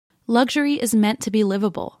Luxury is meant to be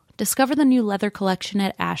livable. Discover the new leather collection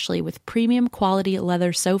at Ashley with premium quality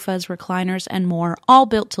leather sofas, recliners, and more, all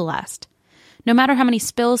built to last. No matter how many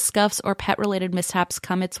spills, scuffs, or pet-related mishaps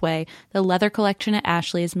come its way, the leather collection at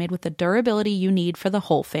Ashley is made with the durability you need for the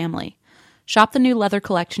whole family. Shop the new leather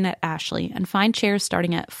collection at Ashley and find chairs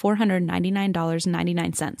starting at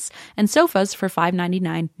 $499.99 and sofas for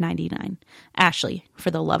 $599.99. Ashley,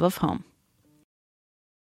 for the love of home.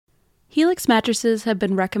 Helix mattresses have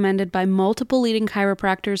been recommended by multiple leading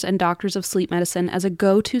chiropractors and doctors of sleep medicine as a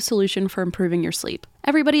go-to solution for improving your sleep.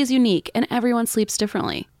 Everybody is unique, and everyone sleeps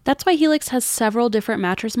differently. That's why Helix has several different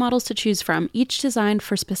mattress models to choose from, each designed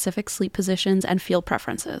for specific sleep positions and feel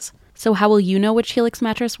preferences. So how will you know which Helix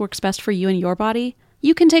mattress works best for you and your body?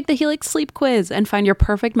 You can take the Helix Sleep Quiz and find your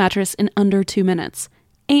perfect mattress in under 2 minutes.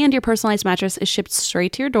 And your personalized mattress is shipped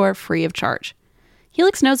straight to your door free of charge.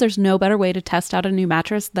 Helix knows there's no better way to test out a new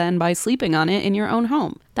mattress than by sleeping on it in your own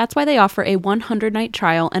home. That's why they offer a 100-night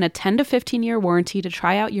trial and a 10 to 15-year warranty to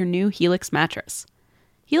try out your new Helix mattress.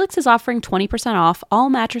 Helix is offering 20% off all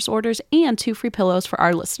mattress orders and 2 free pillows for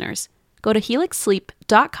our listeners. Go to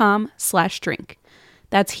helixsleep.com/drink.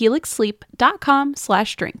 That's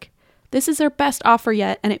helixsleep.com/drink. This is their best offer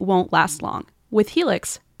yet, and it won't last long. With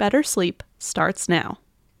Helix, better sleep starts now.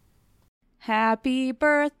 Happy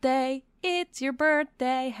birthday. It's your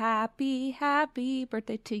birthday. Happy, happy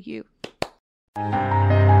birthday to you.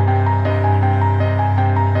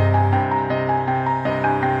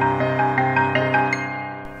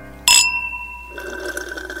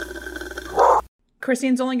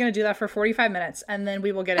 Christine's only going to do that for 45 minutes, and then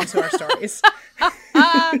we will get into our stories.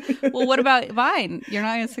 Well, what about Vine? You're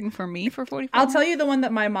not going to sing for me for 45 I'll minutes? tell you the one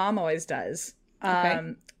that my mom always does.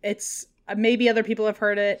 Okay. It's maybe other people have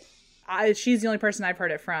heard it. She's the only person I've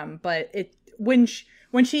heard it from, but when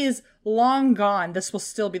she is long gone, this will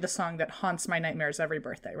still be the song that haunts my nightmares every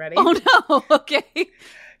birthday. Ready? Oh, no. Okay.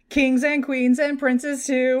 Kings and queens and princes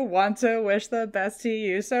too want to wish the best to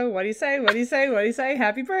you. So what do you say? What do you say? What do you say?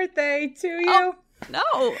 Happy birthday to you. Oh,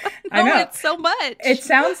 no. I know. It's so much. It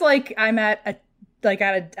sounds like I'm at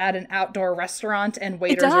an outdoor restaurant and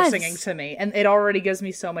waiters are singing to me, and it already gives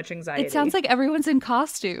me so much anxiety. It sounds like everyone's in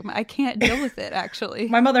costume. I can't deal with it, actually.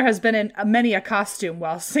 My mother has been in many a costume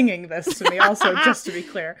while singing this to me, also, just to be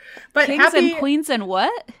clear. But Kings happy and queens and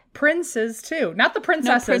what? princes too, not the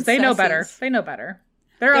princesses. No, They know better. They know better.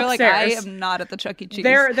 They're upstairs. Like, I am not at the Chuck E. Cheese.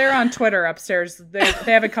 They're on Twitter upstairs. They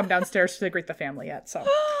haven't come downstairs to greet the family yet. So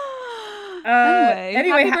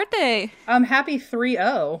anyway, happy birthday. Happy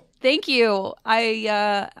 3-0. Thank you.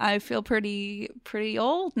 I feel pretty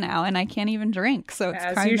old now, and I can't even drink. So it's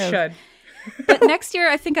as you should. But next year,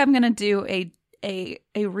 I think I'm gonna do a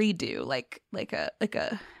redo, like a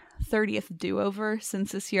 30th do-over.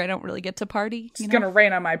 Since this year I don't really get to party. It's gonna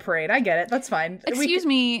rain on my parade. I get it. That's fine. Excuse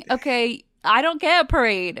me. Okay. I don't get a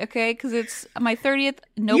parade, okay? Because it's my 30th.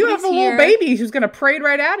 Nobody's you have a here. little baby who's going to parade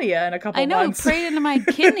right out of you in a couple months. I know, parade into my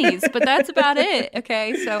kidneys, but that's about it,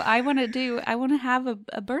 okay? So I want to have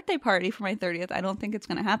a birthday party for my 30th. I don't think it's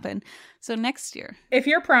going to happen. So next year. If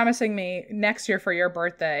you're promising me next year for your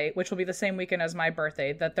birthday, which will be the same weekend as my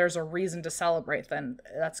birthday, that there's a reason to celebrate, then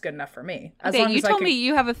that's good enough for me. Okay, you told me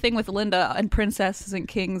you have a thing with Linda and princesses and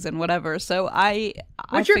kings and whatever, so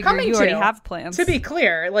which you're coming you to. already have plans. To be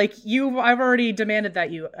clear, I've already demanded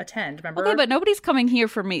that you attend, remember? Okay, but nobody's coming here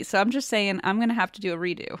for me, so I'm just saying I'm going to have to do a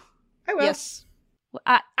redo. I will. Yes.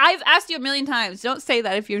 I've asked you a million times. Don't say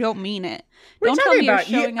that if you don't mean it. What don't tell me about?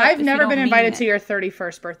 you're showing up. I've never been invited it. to your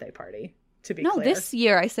 31st birthday party. To be clear. No, this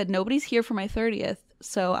year I said nobody's here for my 30th,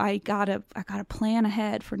 so I gotta plan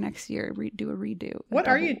ahead for next year. Do a redo. What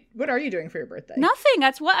are you doing for your birthday? Nothing.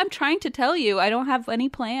 That's what I'm trying to tell you. I don't have any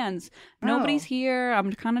plans. Nobody's here.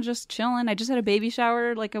 I'm kind of just chilling. I just had a baby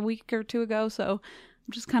shower like a week or two ago, so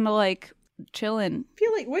I'm just kind of like chilling.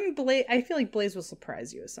 I feel like Blaze will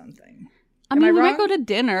surprise you with something. I mean, we might go to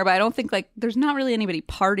dinner, but I don't think there's not really anybody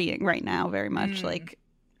partying right now very much.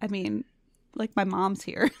 Like my mom's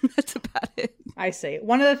here. That's about it. I see.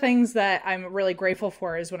 One of the things that I'm really grateful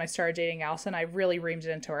for is when I started dating Allison, I really reamed it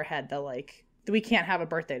into her head that we can't have a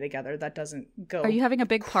birthday together. That doesn't go. Are you having a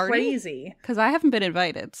big party? Crazy. Because I haven't been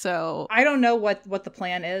invited, so I don't know what the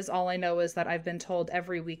plan is. All I know is that I've been told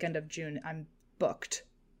every weekend of June I'm booked.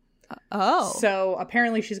 Oh. So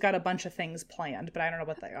apparently she's got a bunch of things planned, but I don't know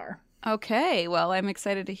what they are. Okay, well, I'm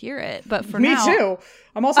excited to hear it. But for Me now... too.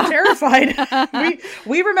 I'm also terrified.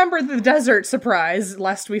 we remember the desert surprise,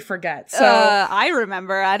 lest we forget. So I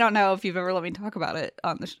remember. I don't know if you've ever let me talk about it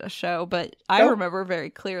on the show, but I remember very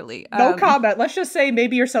clearly. No comment. Let's just say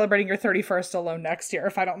maybe you're celebrating your 31st alone next year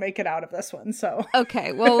if I don't make it out of this one. So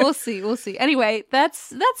okay, well, we'll see. We'll see. Anyway,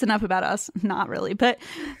 that's enough about us. Not really, but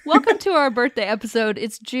welcome to our birthday episode.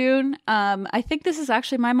 It's June. I think this is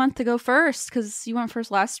actually my month to go first because you went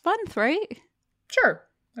first last month, right? Sure.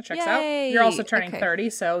 That checks Yay. out. You're also turning 30,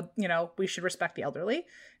 so, we should respect the elderly.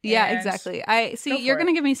 Yeah, exactly. You're going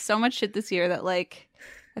to give me so much shit this year that, like,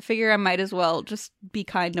 I figure I might as well just be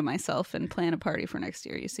kind to myself and plan a party for next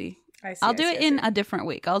year, you see. I'll do it in a different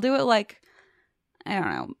week. I'll do it, like, I don't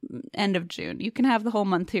know, end of June. You can have the whole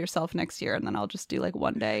month to yourself next year, and then I'll just do, like,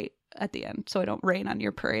 one day at the end so I don't rain on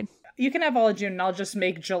your parade. You can have all of June, and I'll just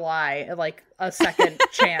make July like a second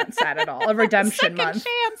chance at it all. A redemption month.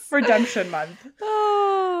 Redemption month.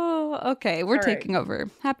 Oh, okay. We're taking over.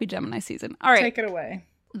 Happy Gemini season. All right. Take it away.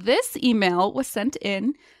 This email was sent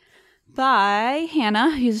in by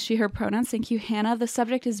Hannah. Uses she, her pronouns. Thank you, Hannah. The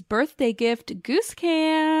subject is birthday gift goose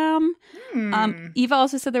cam. Eva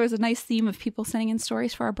also said there was a nice theme of people sending in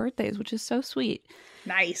stories for our birthdays, which is so sweet.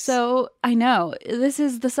 Nice. So I know this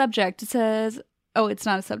is the subject. It says... Oh, it's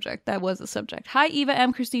not a subject. That was a subject. Hi, Eva,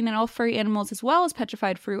 M, Christine, and all furry animals as well as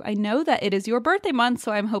petrified fruit. I know that it is your birthday month,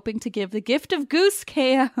 so I'm hoping to give the gift of goose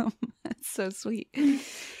cam. That's so sweet.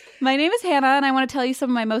 My name is Hannah, and I want to tell you some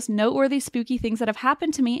of my most noteworthy spooky things that have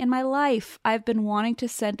happened to me in my life. I've been wanting to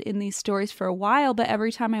send in these stories for a while, but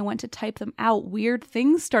every time I went to type them out, weird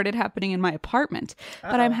things started happening in my apartment.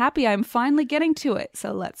 But I'm happy I'm finally getting to it,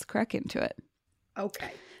 so let's crack into it.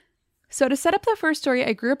 Okay. So to set up the first story,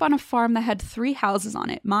 I grew up on a farm that had 3 houses on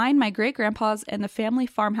it. Mine, my great-grandpa's, and the family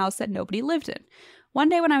farmhouse that nobody lived in. One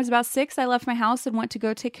day when I was about 6, I left my house and went to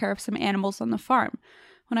go take care of some animals on the farm.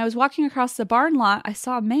 When I was walking across the barn lot, I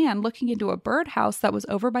saw a man looking into a birdhouse that was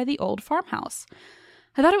over by the old farmhouse.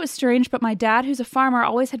 I thought it was strange, but my dad, who's a farmer,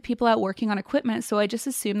 always had people out working on equipment, so I just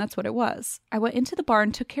assumed that's what it was. I went into the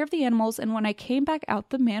barn, took care of the animals, and when I came back out,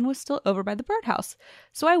 the man was still over by the birdhouse.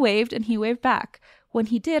 So I waved, and he waved back. When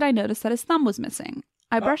he did, I noticed that his thumb was missing.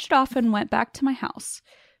 I brushed it off and went back to my house.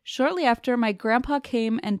 Shortly after, my grandpa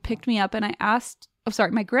came and picked me up, and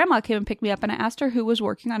my grandma came and picked me up, and I asked her who was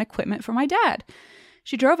working on equipment for my dad.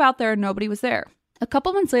 She drove out there, and nobody was there. A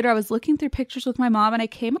couple months later, I was looking through pictures with my mom, and I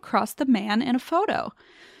came across the man in a photo.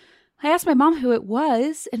 I asked my mom who it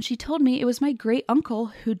was, and she told me it was my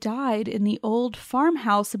great-uncle who died in the old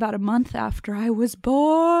farmhouse about a month after I was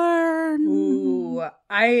born. Ooh,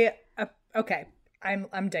 okay.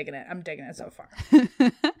 I'm digging it. I'm digging it so far.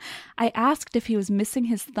 I asked if he was missing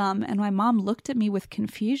his thumb, and my mom looked at me with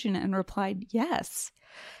confusion and replied, yes.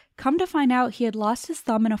 Come to find out, he had lost his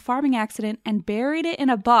thumb in a farming accident and buried it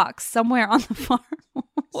in a box somewhere on the farm.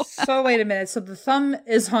 So wait a minute. So the thumb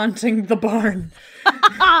is haunting the barn.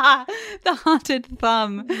 The haunted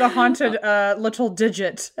thumb. The haunted little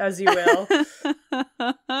digit, as you will.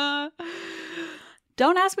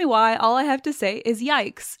 Don't ask me why. All I have to say is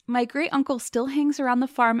yikes. My great-uncle still hangs around the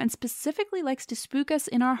farm and specifically likes to spook us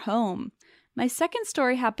in our home. My second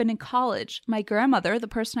story happened in college. My grandmother, the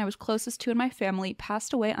person I was closest to in my family,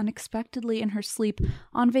 passed away unexpectedly in her sleep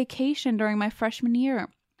on vacation during my freshman year.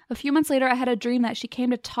 A few months later, I had a dream that she came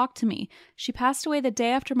to talk to me. She passed away the day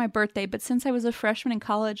after my birthday, but since I was a freshman in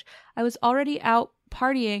college, I was already out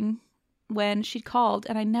partying when she called,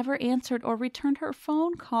 and I never answered or returned her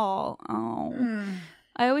phone call. Oh.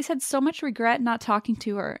 I always had so much regret not talking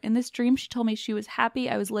to her. In this dream, she told me she was happy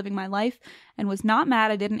I was living my life and was not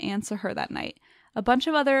mad I didn't answer her that night. A bunch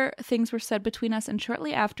of other things were said between us, and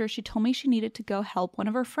shortly after, she told me she needed to go help one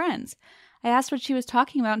of her friends. I asked what she was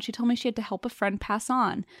talking about, and she told me she had to help a friend pass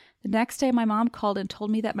on. The next day, my mom called and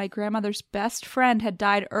told me that my grandmother's best friend had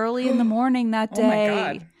died early in the morning that day. Oh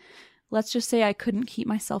my God. Let's just say I couldn't keep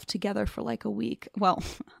myself together for like a week. Well,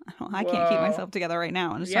 I can't keep myself together right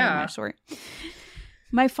now. I'm just telling my story.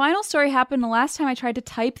 My final story happened the last time I tried to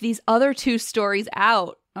type these other 2 stories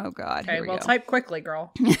out. Oh God. Okay, well, type quickly,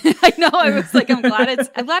 girl. I know. I was like, I'm glad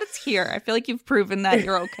it's here. I feel like you've proven that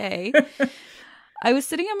you're okay. I was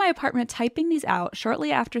sitting in my apartment typing these out.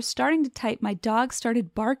 Shortly after starting to type, my dog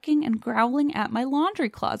started barking and growling at my laundry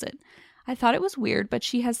closet. I thought it was weird, but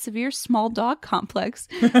she has severe small dog complex,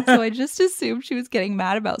 so I just assumed she was getting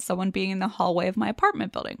mad about someone being in the hallway of my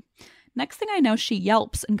apartment building. Next thing I know, she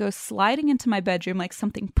yelps and goes sliding into my bedroom like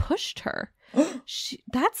something pushed her.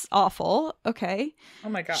 That's awful. Okay. Oh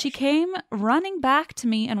my gosh. She came running back to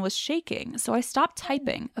me and was shaking, so I stopped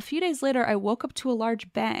typing. A few days later, I woke up to a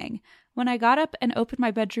large bang. When I got up and opened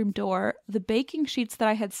my bedroom door, the baking sheets that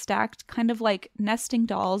I had stacked, kind of like nesting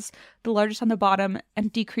dolls, the largest on the bottom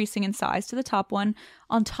and decreasing in size to the top one,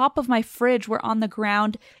 on top of my fridge were on the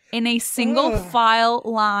ground in a single file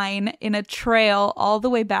line in a trail all the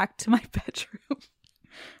way back to my bedroom.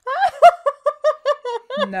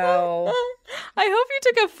 No. I hope you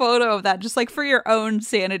took a photo of that just like for your own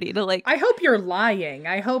sanity to like. I hope you're lying.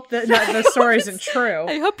 I hope that the story isn't true.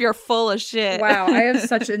 I hope you're full of shit. Wow, I have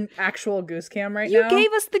such an actual goose cam right now. You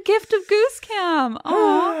gave us the gift of goose cam.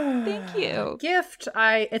 Oh, thank you. Gift.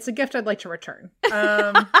 It's a gift I'd like to return.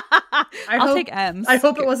 I'll take M's. I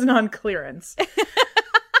hope it wasn't on clearance.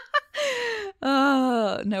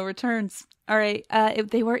 Oh, no returns. All right. If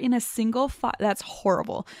they were in a single file, that's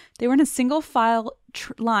horrible. They were in a single file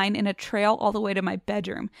line in a trail all the way to my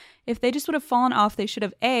bedroom. If they just would have fallen off, they should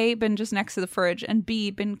have A, been just next to the fridge, and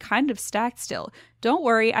B, been kind of stacked still. Don't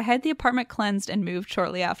worry, I had the apartment cleansed and moved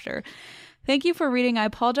shortly after. Thank you for reading. I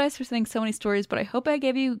apologize for saying so many stories, but I hope I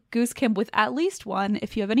gave you goose camp with at least one.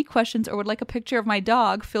 If you have any questions or would like a picture of my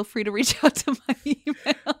dog, feel free to reach out to my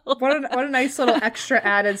email. What a nice little extra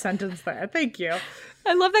added sentence there. Thank you.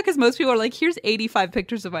 I love that because most people are like, here's 85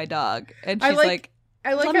 pictures of my dog. And she's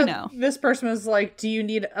I like how this person was like, do you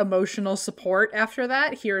need emotional support after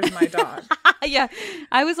that? Here's my dog. Yeah.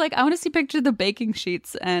 I was like, I want to see pictures of the baking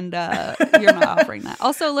sheets, and you're not offering that.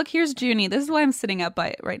 Also, look, here's Junie. This is why I'm sitting up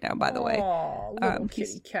right now, by the way. Oh, little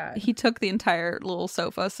kitty cat. He took the entire little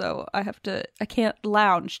sofa, so I can't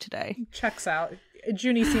lounge today. Checks out.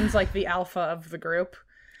 Junie seems like the alpha of the group.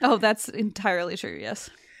 Oh, that's entirely true, yes.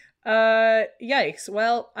 Yikes.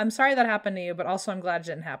 Well, I'm sorry that happened to you, but also I'm glad it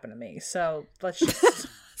didn't happen to me. So let's just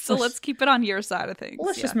let's keep it on your side of things.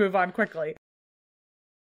 Let's just move on quickly.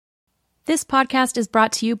 This podcast is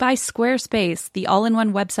brought to you by Squarespace, the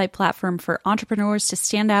all-in-one website platform for entrepreneurs to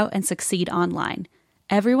stand out and succeed online.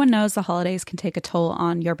 Everyone knows the holidays can take a toll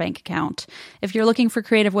on your bank account. If you're looking for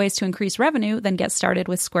creative ways to increase revenue, then get started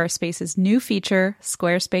with Squarespace's new feature,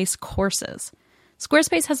 Squarespace Courses.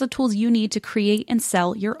 Squarespace has the tools you need to create and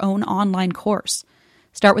sell your own online course.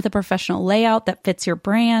 Start with a professional layout that fits your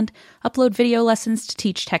brand, upload video lessons to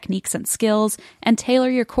teach techniques and skills, and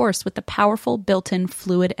tailor your course with the powerful built-in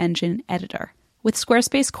Fluid Engine editor. With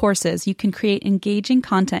Squarespace Courses, you can create engaging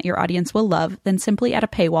content your audience will love, then simply add a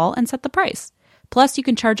paywall and set the price. Plus, you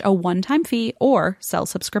can charge a one-time fee or sell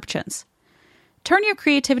subscriptions. Turn your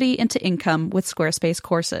creativity into income with Squarespace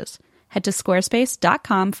Courses. Head to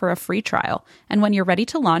squarespace.com for a free trial. And when you're ready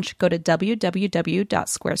to launch, go to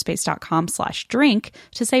www.squarespace.com/drink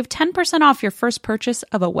to save 10% off your first purchase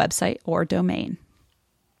of a website or domain.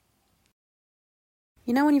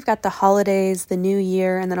 You know when you've got the holidays, the new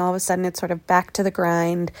year, and then all of a sudden it's sort of back to the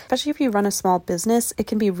grind? Especially if you run a small business, it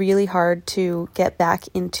can be really hard to get back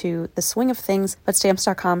into the swing of things, but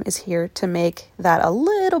Stamps.com is here to make that a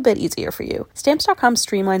little bit easier for you. Stamps.com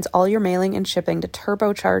streamlines all your mailing and shipping to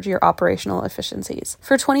turbocharge your operational efficiencies.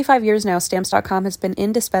 For 25 years now, Stamps.com has been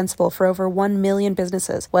indispensable for over 1 million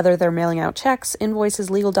businesses, whether they're mailing out checks, invoices,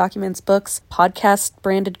 legal documents, books,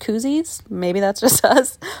 podcast-branded koozies, maybe that's just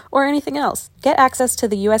us, or anything else. Get access to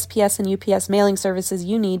the USPS and UPS mailing services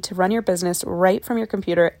you need to run your business right from your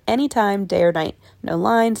computer anytime, day or night. No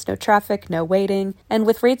lines, no traffic, no waiting. And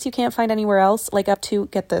with rates you can't find anywhere else, like up to,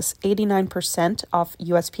 get this, 89% off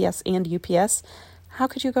USPS and UPS, how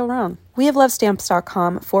could you go wrong? We have loved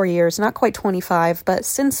Stamps.com for years, not quite 25, but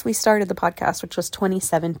since we started the podcast, which was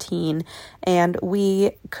 2017, and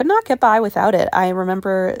we could not get by without it. I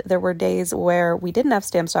remember there were days where we didn't have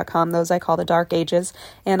Stamps.com, those I call the dark ages,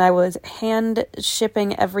 and I was hand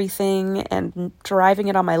shipping everything and driving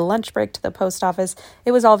it on my lunch break to the post office.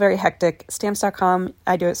 It was all very hectic. Stamps.com,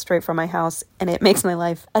 I do it straight from my house, and it makes my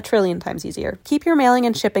life a trillion times easier. Keep your mailing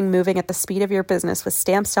and shipping moving at the speed of your business with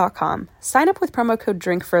Stamps.com. Sign up with promo code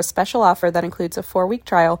DRINK for a special offer that includes a 4-week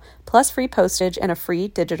trial, plus free postage and a free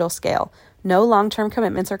digital scale. No long-term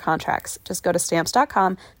commitments or contracts. Just go to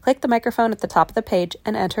Stamps.com, click the microphone at the top of the page,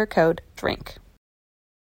 and enter code DRINK.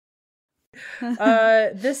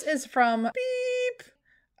 This is from Beep.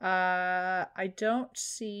 I don't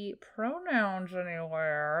see pronouns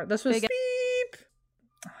anywhere. This was Beep.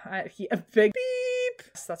 A big Beep.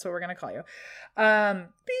 That's what we're going to call you.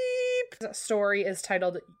 Beep. The story is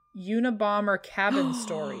titled Unabomber Cabin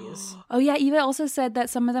Stories. Oh yeah, Eva also said that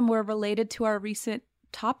some of them were related to our recent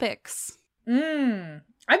topics.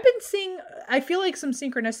 I've been seeing, I feel like some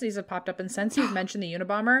synchronicities have popped up, and since you've mentioned the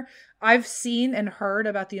Unabomber, I've seen and heard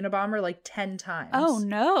about the Unabomber like 10 times. Oh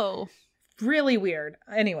no. Really weird.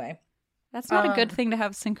 Anyway. That's not a good thing to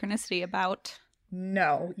have synchronicity about.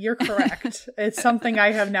 No, you're correct. It's something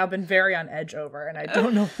I have now been very on edge over, and I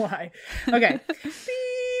don't know why. Okay.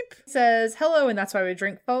 Beep. Says, hello, and that's why we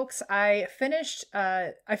drink, folks. I finished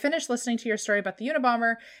listening to your story about the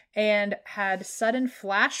Unabomber and had sudden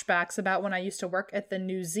flashbacks about when I used to work at the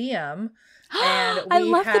museum. And I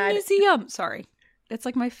love the museum. Sorry. It's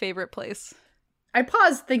like my favorite place. I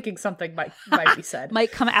paused thinking something might be said.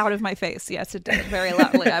 Might come out of my face. Yes, it did. Very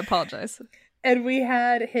loudly. I apologize. And we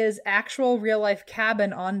had his actual real-life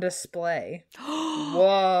cabin on display. Whoa.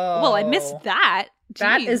 Well, I missed that. Jeez.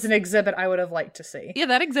 That is an exhibit I would have liked to see. Yeah,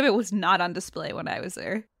 that exhibit was not on display when I was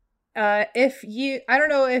there. I don't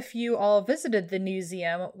know if you all visited the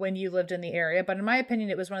museum when you lived in the area, but in my opinion,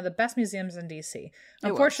 it was one of the best museums in DC.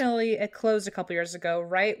 Unfortunately, it closed a couple years ago,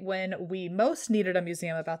 right when we most needed a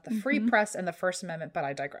museum about the free press and the First Amendment, but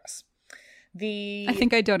I digress. I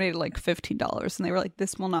think I donated like $15 and they were like,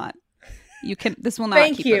 this will not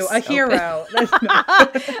Thank keep you, us a open. hero.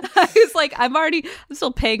 I was like, I'm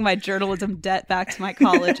still paying my journalism debt back to my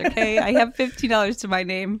college, okay? I have $15 to my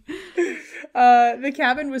name. The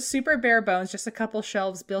cabin was super bare bones, just a couple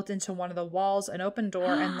shelves built into one of the walls, an open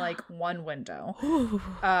door, and like one window.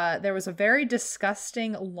 There was a very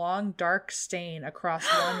disgusting, long, dark stain across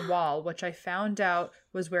one wall, which I found out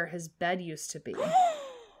was where his bed used to be.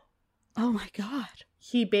 Oh my God.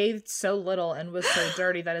 He bathed so little and was so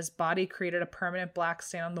dirty that his body created a permanent black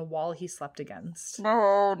stain on the wall he slept against.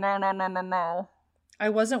 No. I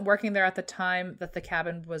wasn't working there at the time that the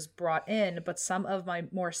cabin was brought in, but some of my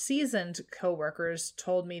more seasoned coworkers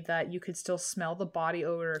told me that you could still smell the body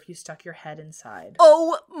odor if you stuck your head inside.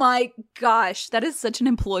 Oh my gosh. That is such an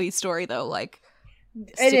employee story, though. Like,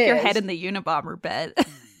 stick your head in the Unabomber bed.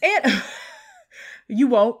 And You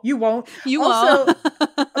won't.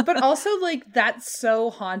 But also, like, that's so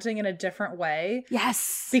haunting in a different way.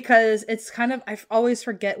 Yes. Because it's kind of, I always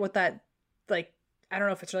forget what that, like, I don't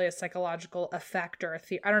know if it's really a psychological effect or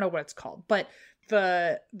I don't know what it's called. But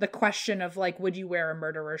the question of, like, would you wear a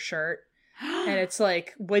murderer's shirt? And it's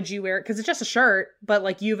like, would you wear it? Because it's just a shirt, but,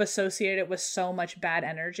 like, you've associated it with so much bad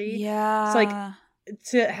energy. Yeah. It's like,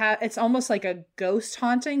 it's almost like a ghost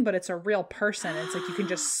haunting, but it's a real person. It's like you can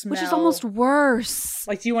just smell, which is almost worse.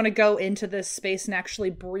 Like, do you want to go into this space and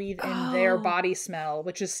actually breathe in their body smell,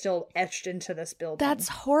 which is still etched into this building? That's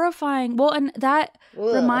horrifying. Well, and that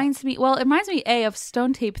reminds me of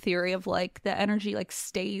stone tape theory of like the energy like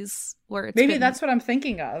stays where it's maybe that's what I'm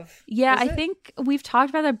thinking of. Yeah, I think we've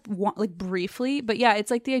talked about that like briefly, but yeah,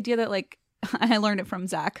 it's like the idea that like I learned it from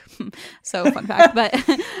Zach. So fun fact. But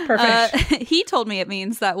he told me it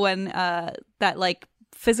means that when that like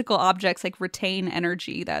physical objects like retain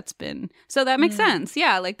energy that's been. So that makes sense.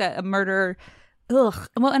 Yeah, like that a murder. Ugh.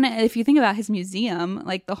 Well, and if you think about his museum,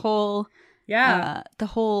 like the whole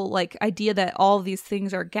like idea that all of these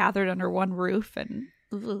things are gathered under one roof and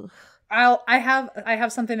ugh. I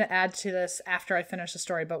have something to add to this after I finish the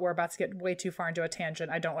story, but we're about to get way too far into a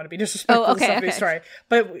tangent. I don't want to be disrespectful to somebody's story,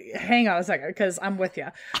 but hang on a second because I'm with you.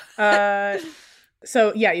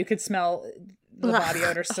 So yeah, you could smell the body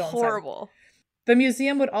odor still inside. Horrible. The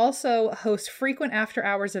museum would also host frequent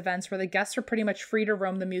after-hours events where the guests were pretty much free to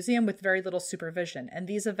roam the museum with very little supervision. And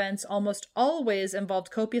these events almost always involved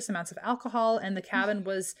copious amounts of alcohol, and the cabin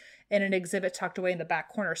was in an exhibit tucked away in the back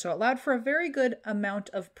corner, so it allowed for a very good amount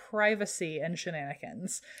of privacy and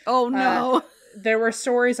shenanigans. Oh, no. There were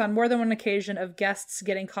stories on more than one occasion of guests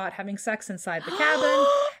getting caught having sex inside the cabin,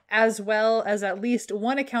 as well as at least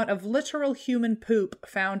one account of literal human poop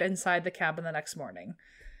found inside the cabin the next morning.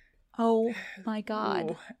 Oh my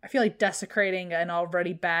God. Ooh, I feel like desecrating an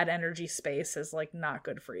already bad energy space is like not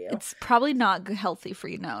good for you. It's probably not healthy for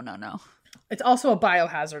you. No. It's also a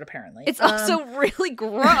biohazard, apparently. It's also really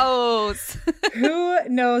gross. Who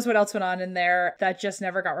knows what else went on in there that just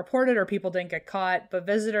never got reported or people didn't get caught, but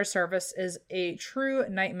visitor service is a true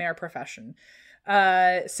nightmare profession.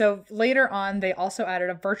 So later on, they also added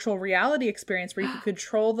a virtual reality experience where you could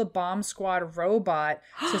control the bomb squad robot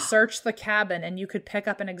to search the cabin, and you could pick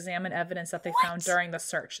up and examine evidence that they found during the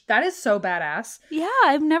search. That is so badass. Yeah,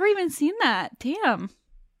 I've never even seen that. Damn.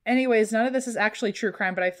 Anyways, none of this is actually true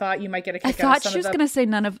crime, but I thought you might get a kick out of some I thought she was going to say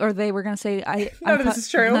they were going to say none of this is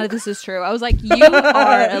true. None of this is true. I was like, you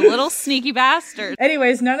are a little sneaky bastard.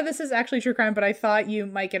 Anyways, none of this is actually true crime, but I thought you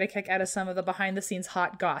might get a kick out of some of the behind the scenes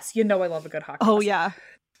hot goss. You know I love a good hot goss. Oh, yeah.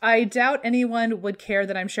 I doubt anyone would care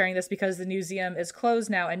that I'm sharing this because the museum is closed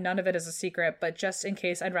now and none of it is a secret, but just in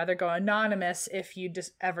case, I'd rather go anonymous if you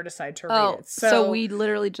ever decide to read it. So we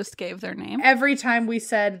literally just gave their name? Every time we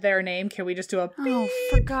said their name, can we just do a beep? Oh,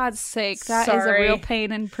 for God's sake. That is a real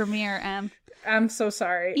pain in Premiere, Em. I'm so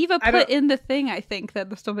sorry. Eva put in the thing, I think, that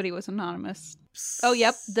somebody was anonymous. Oh,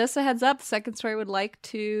 yep. Just a heads up. The second story would like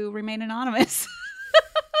to remain anonymous.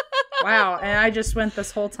 Wow. And I just went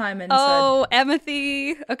this whole time and Oh,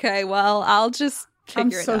 Emmethy. Okay, well, I'll just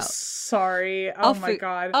figure it out. I'm so sorry. Oh my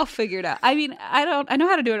God. I'll figure it out. I mean, I know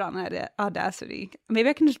how to do it on Audacity. Maybe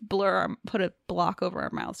I can just put a block over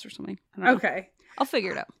our mouths or something. I don't know. Okay. I'll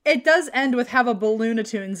figure it out. It does end with have a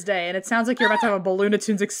Balloonatunes day, and it sounds like you're about to have a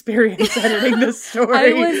Balloonatunes experience editing this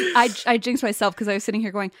story. I jinxed myself because I was sitting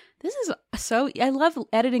here going, this is so, I love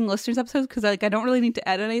editing listeners episodes because I don't really need to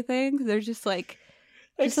edit anything. They're just like,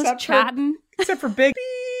 just us chatting. Except for big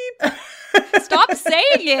beep. Stop saying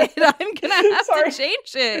it. I'm gonna have to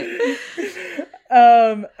change it.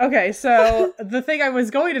 Okay, so the thing I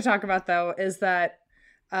was going to talk about though is that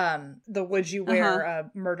the would you wear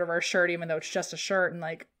a murderer shirt, even though it's just a shirt and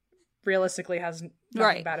like realistically has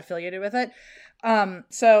nothing bad affiliated with it.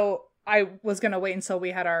 So I was gonna wait until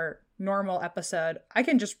we had our normal episode. I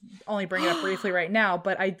can just only bring it up briefly right now,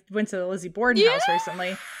 but I went to the Lizzie Borden house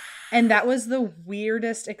recently. And that was the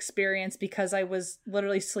weirdest experience because I was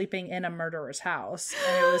literally sleeping in a murderer's house.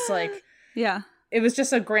 And it was like, yeah, it was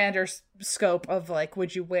just a grander scope of like,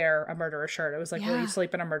 would you wear a murderer shirt? It was like, will you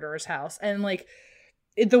sleep in a murderer's house? And like,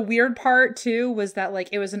 the weird part too was that like,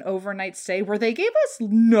 it was an overnight stay where they gave us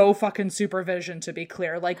no fucking supervision, to be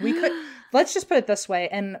clear. Like we could, let's just put it this way.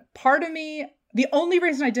 And part of me, the only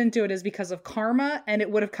reason I didn't do it is because of karma, and it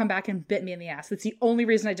would have come back and bit me in the ass. That's the only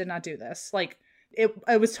reason I did not do this. Like,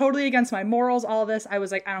 it was totally against my morals, all of this. I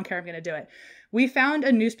was like, I don't care, I'm going to do it. We found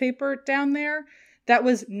a newspaper down there that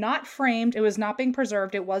was not framed. It was not being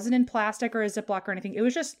preserved. It wasn't in plastic or a Ziploc or anything. It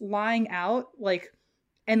was just lying out, like,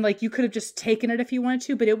 and like you could have just taken it if you wanted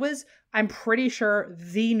to, but it was, I'm pretty sure,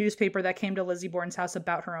 the newspaper that came to Lizzie Borden's house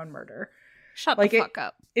about her own murder. Shut the fuck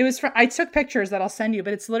up. It was I took pictures that I'll send you,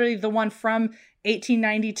 but it's literally the one from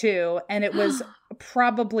 1892, and it was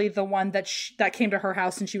probably the one that came to her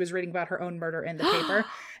house and she was reading about her own murder in the paper.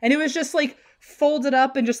 And it was just like folded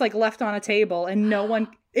up and just like left on a table, and no one,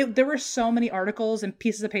 there were so many articles and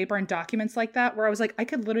pieces of paper and documents like that where I was like, I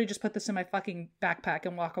could literally just put this in my fucking backpack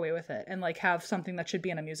and walk away with it and like have something that should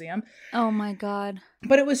be in a museum. Oh my God.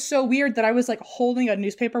 But it was so weird that I was like holding a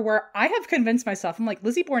newspaper where I have convinced myself, I'm like,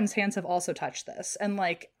 Lizzie Borden's hands have also touched this. And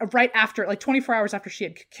like right after, like 24 hours after she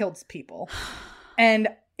had killed people. And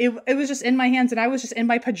it was just in my hands, and I was just in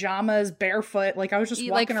my pajamas, barefoot. Like I was just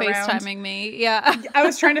walking like around. FaceTiming me. Yeah. I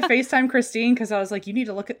was trying to FaceTime Christine because I was like, you need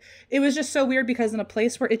to look at, it was just so weird because in a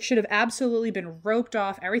place where it should have absolutely been roped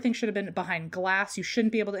off, everything should have been behind glass. You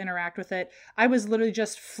shouldn't be able to interact with it. I was literally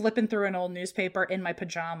just flipping through an old newspaper in my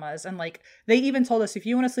pajamas. And like, they even told us, if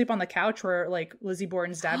you want to sleep on the couch where like Lizzie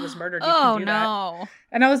Borden's dad was murdered, you can do that.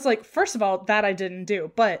 And I was like, first of all, that I didn't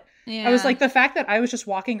do. But I was like, the fact that I was just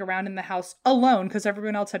walking around in the house alone because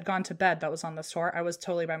everyone else had gone to bed that was on this tour. I was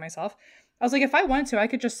totally by myself. I was like, if I wanted to, I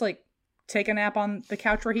could just like take a nap on the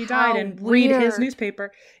couch where he died and read his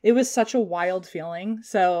newspaper. It was such a wild feeling.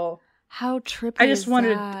 So how trippy I just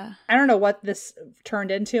wanted, that? I don't know what this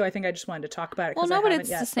turned into. I think I just wanted to talk about it. Well, no, but it's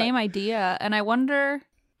the same idea. And I wonder,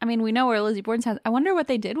 I mean, we know where Lizzie Borden's house. I wonder what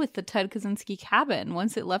they did with the Ted Kaczynski cabin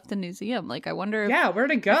once it left the museum. Like, I wonder if,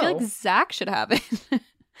 where'd it go? I feel like Zach should have it.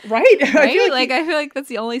 Right? Right? I feel like that's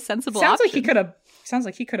the only sensible option. Sounds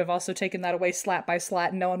like he could have also taken that away slat by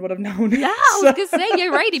slat and no one would have known. Yeah, I was going to say,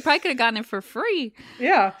 you're right. He probably could have gotten it for free.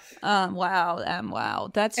 Yeah. Wow.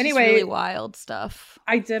 That's just really wild stuff.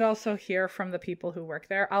 I did also hear from the people who work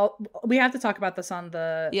there. We have to talk about this on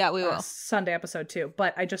the we will. Sunday episode too,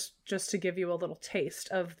 but I just to give you a little taste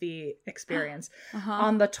of the experience.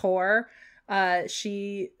 On the tour,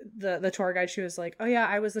 the tour guide, she was like, oh yeah,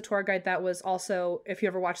 I was the tour guide that was also, if you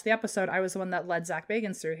ever watched the episode, I was the one that led Zach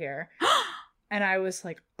Bagans through here. And I was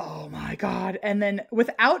like, oh my God. And then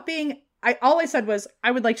without being, all I said was, I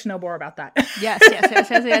would like to know more about that. Yes.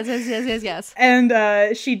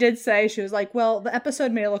 And she did say, she was like, well, the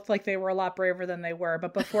episode made it look like they were a lot braver than they were.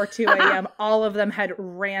 But before 2 a.m., all of them had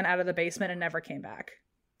ran out of the basement and never came back.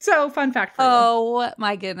 So, fun fact for you. Oh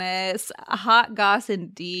my goodness. Hot goss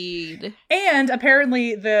indeed. And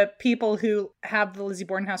apparently the people who have the Lizzie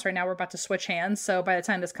Borden house right now were about to switch hands. So by the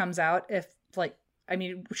time this comes out,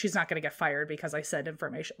 she's not going to get fired because I said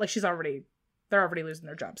information. Like they're already losing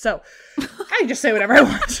their job. So I just say whatever I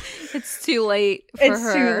want. It's too late for her.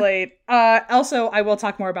 It's too late. Also, I will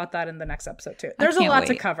talk more about that in the next episode too. There's a lot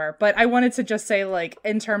to cover, but I wanted to just say, like,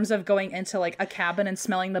 in terms of going into like a cabin and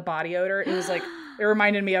smelling the body odor, it was like, it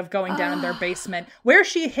reminded me of going down in their basement where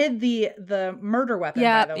she hid the murder weapon,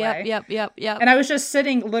 by the way. Yep. And I was just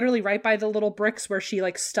sitting literally right by the little bricks where she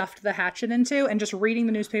like stuffed the hatchet into and just reading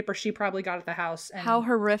the newspaper she probably got at the house. And how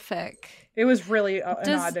horrific. It was really an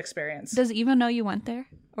odd experience. Does Eva know you went there?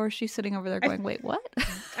 Or is she sitting over there going, wait, what?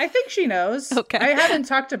 I think she knows. Okay. I haven't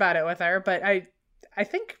talked about it with her, but I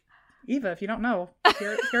think Eva, if you don't know,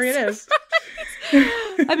 here it is.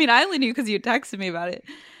 I mean, I only knew because you texted me about it.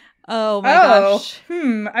 Oh my gosh.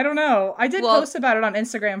 I don't know. I did post about it on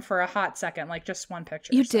Instagram for a hot second, like just one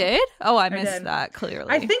picture. You did? Oh, I missed that, clearly.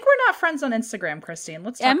 I think we're not friends on Instagram, Christine.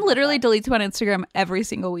 Let's talk I'm about literally that. deleting on Instagram every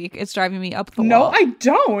single week. It's driving me up the wall. No, I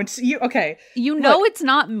don't. Okay. You know it's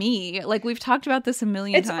not me. Like, we've talked about this a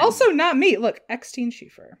million times. It's also not me. Look, X-Teen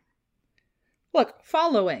Schiefer. Look,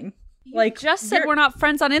 following. You just said we're not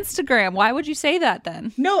friends on Instagram. Why would you say that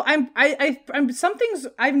then? No, I'm some things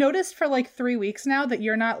I've noticed for like 3 weeks now that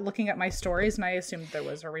you're not looking at my stories, and I assumed there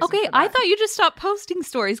was a reason. Okay, for that. I thought you just stopped posting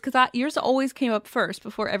stories because yours always came up first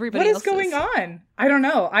before everybody else's. What is going on? I don't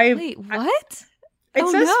know. Wait, what? It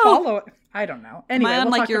says follow. I don't know. Anyway, am I on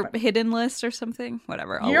like your hidden list or something?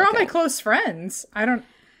 Whatever. You're on my close friends. I don't.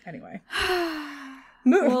 Anyway.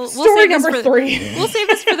 Story number 3. We'll save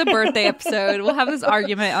this for the birthday episode. We'll have this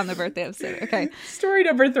argument on the birthday episode. Okay. Story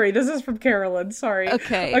number 3. This is from Carolyn. Sorry.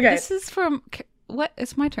 Okay. This is from what?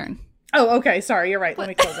 It's my turn. Oh, okay. Sorry. You're right. Let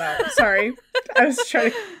me close out. Sorry. I was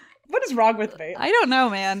trying. What is wrong with me? I don't know,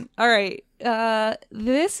 man. All right.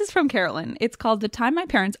 This is from Carolyn. It's called "The Time My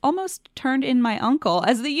Parents Almost Turned in My Uncle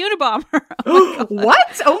as the Unabomber." Oh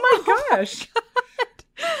what? Oh my gosh.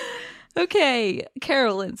 Okay,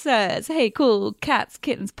 Carolyn says, "Hey, cool cats,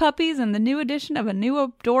 kittens, puppies, and the new addition of a new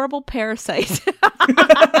adorable parasite."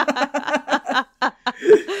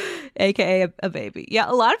 AKA a baby.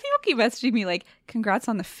 Yeah, a lot of people keep messaging me like, "Congrats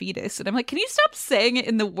on the fetus." And I'm like, can you stop saying it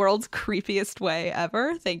in the world's creepiest way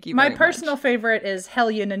ever? Thank you. My personal favorite is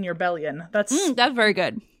Hellion and Your Bellion. That's very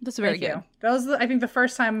good. That's very good. You. That was, I think, the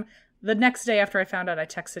first time. The next day after I found out, I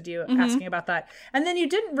texted you asking about that. And then you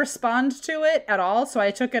didn't respond to it at all. So I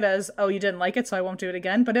took it as, oh, you didn't like it, so I won't do it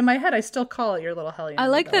again. But in my head, I still call it your little Hellion. I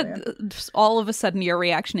like that all of a sudden your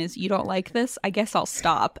reaction is, you don't like this? I guess I'll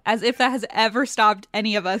stop. As if that has ever stopped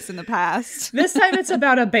any of us in the past. This time it's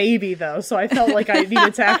about a baby, though. So I felt like I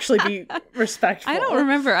needed to actually be respectful. I don't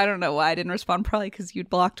remember. I don't know why I didn't respond. Probably because you'd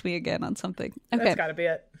blocked me again on something. Okay. That's gotta be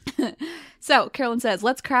it. So, Carolyn says,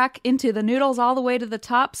 let's crack into the noodles all the way to the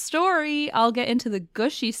top story. I'll get into the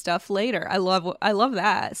gushy stuff later. I love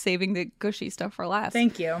that, saving the gushy stuff for last.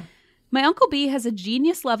 Thank you. My Uncle B has a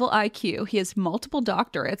genius-level IQ. He has multiple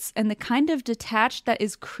doctorates and the kind of detached that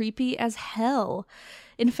is creepy as hell.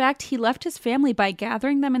 In fact, he left his family by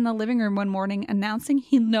gathering them in the living room one morning, announcing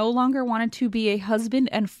he no longer wanted to be a husband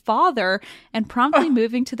and father, and promptly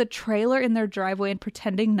moving to the trailer in their driveway and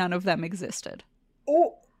pretending none of them existed.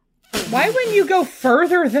 Oh. Why wouldn't you go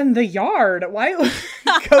further than the yard? Why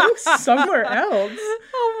go somewhere else?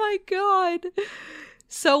 Oh my god.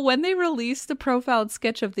 So when they released the profiled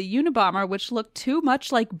sketch of the Unabomber, which looked too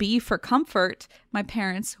much like B for comfort, my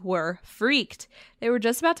parents were freaked. They were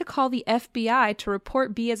just about to call the FBI to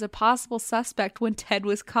report B as a possible suspect when Ted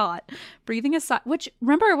was caught. Breathing a sigh, which,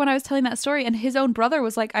 remember when I was telling that story and his own brother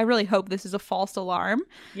was like, I really hope this is a false alarm.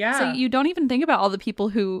 Yeah. So you don't even think about all the people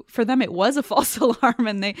who, for them, it was a false alarm.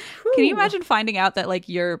 And they, can you imagine finding out that like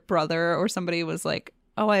your brother or somebody was like,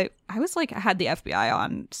 oh, I was like, I had the FBI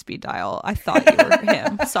on speed dial. I thought you were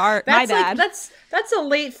him. Sorry, my bad. That's a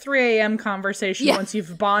late 3 a.m. conversation once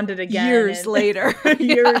you've bonded again. Years later.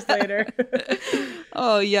 Years later.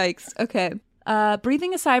 Oh, yikes. Okay.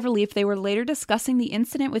 Breathing a sigh of relief, they were later discussing the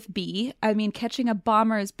incident with B. I mean, catching a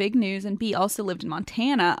bomber is big news, and B also lived in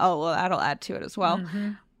Montana. Oh, well, that'll add to it as well.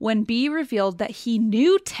 Mm-hmm. When B revealed that he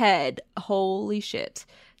knew Ted, holy shit.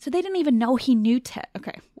 So they didn't even know he knew Ted.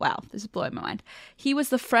 Okay, wow, this is blowing my mind. He was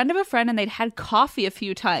the friend of a friend and they'd had coffee a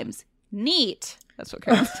few times. Neat. That's what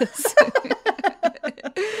Karen says.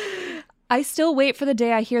 I still wait for the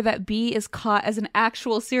day I hear that B is caught as an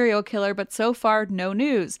actual serial killer, but so far, no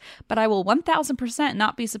news. But I will 1000%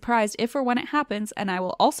 not be surprised if or when it happens, and I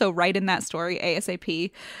will also write in that story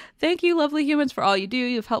ASAP. Thank you, lovely humans, for all you do.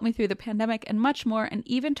 You've helped me through the pandemic and much more, and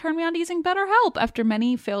even turned me on to using BetterHelp after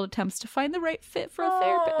many failed attempts to find the right fit for a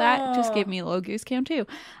therapist. That just gave me a little goose cam, too.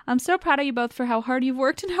 I'm so proud of you both for how hard you've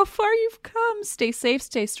worked and how far you've come. Stay safe,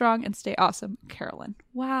 stay strong, and stay awesome. Carolyn.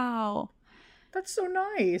 Wow. That's so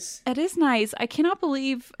nice. It is nice. I cannot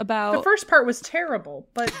believe about... The first part was terrible,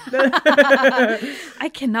 but... I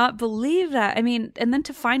cannot believe that. I mean, and then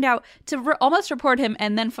to find out, to almost report him,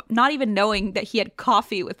 and then not even knowing that he had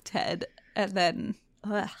coffee with Ted, and then...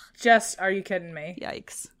 Ugh. Just, are you kidding me?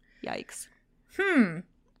 Yikes. Yikes.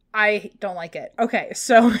 I don't like it. Okay,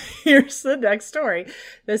 so here's the next story.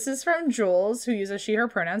 This is from Jules, who uses she, her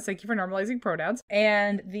pronouns. Thank you for normalizing pronouns.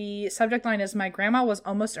 And the subject line is, my grandma was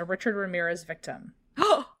almost a Richard Ramirez victim.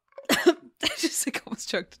 I just like almost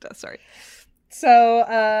choked to death, sorry. So,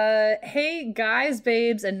 hey guys,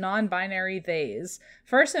 babes, and non-binary theys.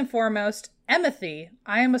 First and foremost, empathy.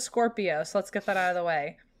 I am a Scorpio, so let's get that out of the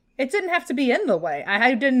way. It didn't have to be in the way.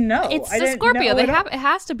 I didn't know. It's a Scorpio. It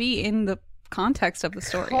has to be in the context of the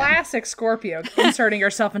story. Classic Scorpio, inserting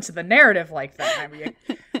yourself into the narrative like that.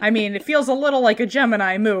 I mean, it feels a little like a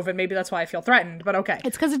Gemini move, and maybe that's why I feel threatened, but okay.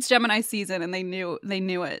 It's because it's Gemini season, and they knew it. They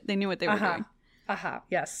knew what they were doing.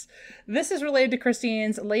 Yes. This is related to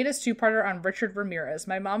Christine's latest two-parter on Richard Ramirez.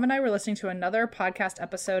 My mom and I were listening to another podcast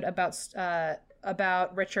episode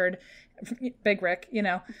about Richard, Big Rick,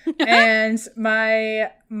 and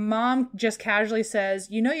my mom just casually says,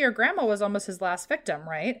 your grandma was almost his last victim,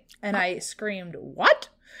 right? And I screamed, what?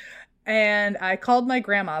 And I called my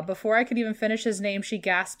grandma. Before I could even finish his name, she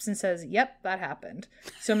gasps and says, yep, that happened.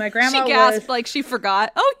 So my grandma she gasped like she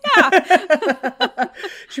forgot. Oh, yeah.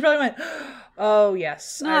 She probably went, oh,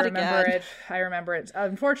 yes. Not I remember again. it. I remember it.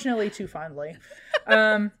 Unfortunately, too fondly.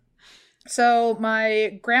 So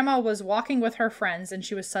my grandma was walking with her friends and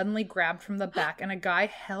she was suddenly grabbed from the back and a guy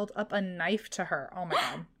held up a knife to her. Oh my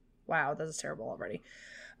God. Wow, this is terrible already.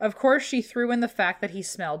 Of course, she threw in the fact that he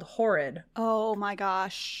smelled horrid. Oh my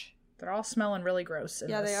gosh. They're all smelling really gross in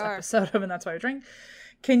this they are. episode of And That's Why I Drink.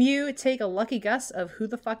 Can you take a lucky guess of who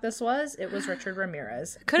the fuck this was? It was Richard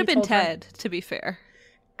Ramirez. Could have been Ted, to be fair.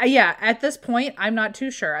 Yeah, at this point, I'm not too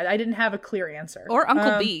sure. I didn't have a clear answer. Or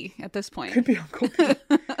Uncle B at this point. Could be Uncle B.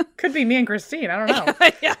 Could be me and Christine. I don't know.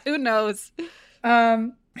 Yeah, who knows?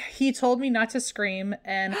 He told me not to scream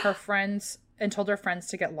and told her friends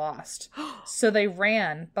to get lost. So they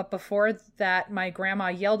ran, but before that, my grandma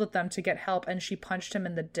yelled at them to get help and she punched him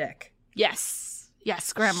in the dick. Yes,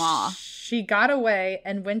 Grandma. She got away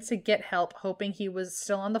and went to get help, hoping he was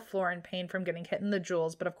still on the floor in pain from getting hit in the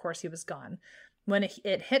jewels, but of course he was gone. When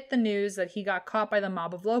it hit the news that he got caught by the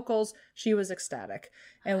mob of locals, she was ecstatic.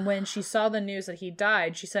 And when she saw the news that he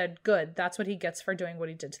died, she said, good, that's what he gets for doing what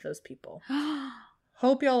he did to those people.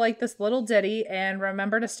 Hope y'all like this little ditty and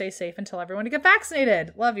remember to stay safe and tell everyone to get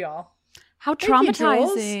vaccinated. Love y'all. How Thank you,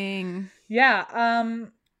 traumatizing. Jules. Yeah.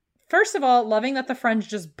 First of all, loving that the friends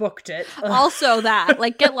just booked it. Also that,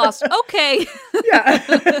 get lost. Okay.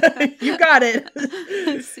 Yeah. You got it.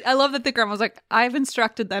 I love that the grandma was like, I've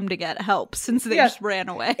instructed them to get help since they just ran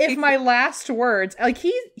away. If my last words,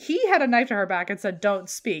 he had a knife to her back and said, don't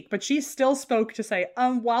speak, but she still spoke to say,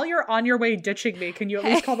 while you're on your way ditching me, can you at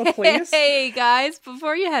least call the police? Hey guys,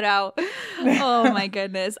 before you head out. Oh my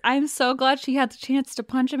goodness. I'm so glad she had the chance to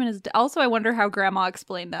punch him in his Also, I wonder how grandma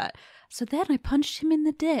explained that. So then I punched him in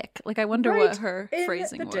the dick. I wonder what her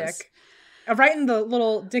phrasing was. Dick. Right in the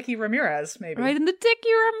little Dickie Ramirez, maybe. Right in the Dickie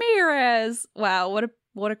Ramirez. Wow,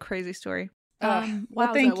 what a crazy story.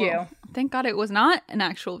 Well, thank you. Thank God it was not an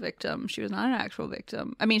actual victim. She was not an actual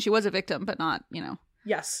victim. I mean, she was a victim, but not,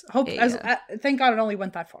 Yes. Thank God it only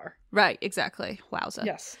went that far. Right, exactly. Wowza.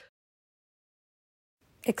 Yes.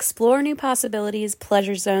 Explore new possibilities,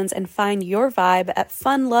 pleasure zones, and find your vibe at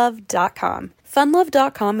funlove.com.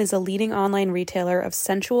 Funlove.com is a leading online retailer of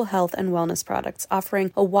sensual health and wellness products,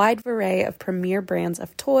 offering a wide array of premier brands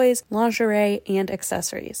of toys, lingerie, and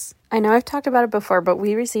accessories. I know I've talked about it before, but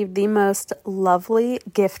we received the most lovely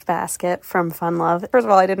gift basket from Funlove. First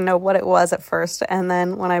of all, I didn't know what it was at first, and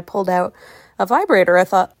then when I pulled out a vibrator, I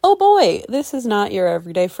thought, oh boy, this is not your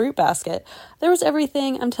everyday fruit basket. There was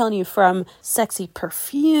everything, I'm telling you, from sexy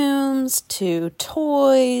perfumes to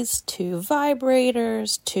toys to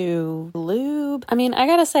vibrators to lube. I mean, I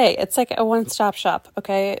gotta say, it's like a one-stop shop,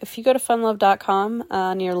 okay? If you go to funlove.com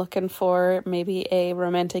and you're looking for maybe a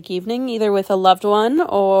romantic evening, either with a loved one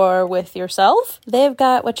or with yourself, they've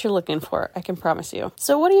got what you're looking for, I can promise you.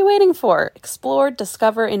 So what are you waiting for? Explore,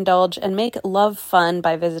 discover, indulge, and make love fun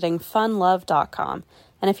by visiting funlove.com.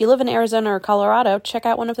 And if you live in Arizona or Colorado, check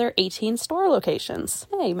out one of their 18 store locations.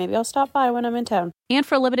 Hey, maybe I'll stop by when I'm in town. And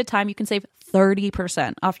for a limited time, you can save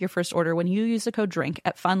 30% off your first order when you use the code DRINK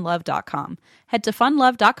at funlove.com. Head to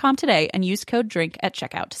funlove.com today and use code DRINK at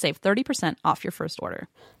checkout to save 30% off your first order.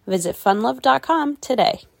 Visit funlove.com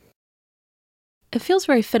today. It feels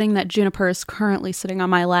very fitting that Juniper is currently sitting on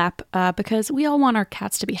my lap because we all want our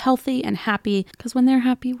cats to be healthy and happy because when they're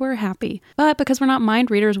happy, we're happy. But because we're not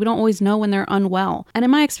mind readers, we don't always know when they're unwell. And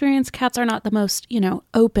in my experience, cats are not the most,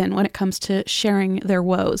 open when it comes to sharing their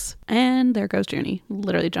woes. And there goes Junie.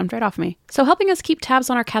 Literally jumped right off me. So helping us keep tabs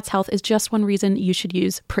on our cat's health is just one reason you should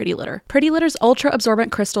use Pretty Litter. Pretty Litter's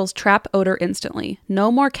ultra-absorbent crystals trap odor instantly.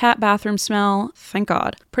 No more cat bathroom smell, thank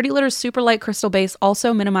God. Pretty Litter's super light crystal base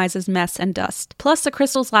also minimizes mess and dust. Plus, the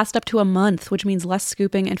crystals last up to a month, which means less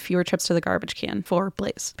scooping and fewer trips to the garbage can for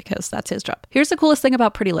Blaze, because that's his job. Here's the coolest thing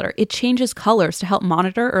about Pretty Litter. It changes colors to help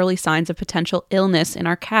monitor early signs of potential illness in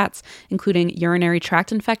our cats, including urinary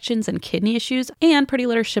tract infections and kidney issues, and Pretty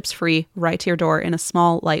Litter ships free right to your door in a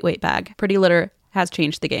small, lightweight bag. Pretty Litter has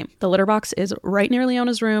changed the game. The litter box is right near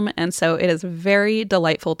Leona's room, and so it is very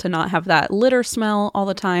delightful to not have that litter smell all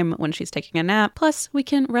the time when she's taking a nap. Plus, we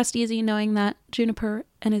can rest easy knowing that Juniper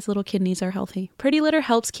and his little kidneys are healthy. Pretty Litter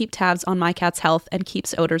helps keep tabs on my cat's health and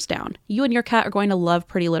keeps odors down. You and your cat are going to love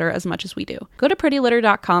Pretty Litter as much as we do. Go to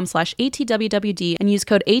prettylitter.com/ATWWD and use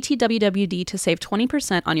code ATWWD to save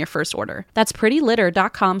 20% on your first order. That's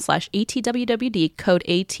prettylitter.com/ATWWD, code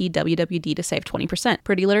ATWWD to save 20%.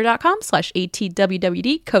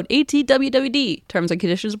 prettylitter.com/ATWWD, code ATWWD. Terms and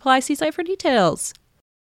conditions apply. See site for details.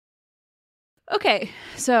 Okay,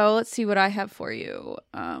 so let's see what I have for you.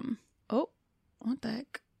 What the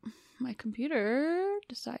heck? My computer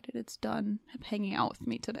decided it's done hanging out with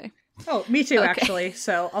me today. Oh, me too, actually.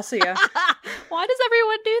 So I'll see ya. Why does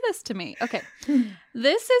everyone do this to me? Okay.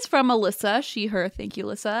 This is from Alyssa, she, her. Thank you,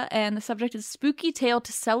 Alyssa. And the subject is Spooky Tale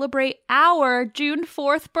to celebrate our June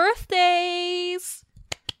 4th birthdays.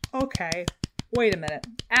 Okay. Wait a minute.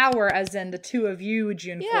 Our, as in the two of you,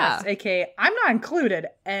 June 4th, Yeah. aka I'm not included,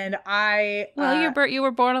 and I... Well, you were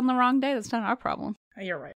born on the wrong day. That's not our problem.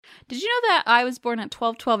 You're right. Did you know that I was born at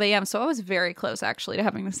 12:12 a.m., so I was very close, actually, to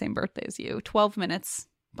having the same birthday as you. 12 minutes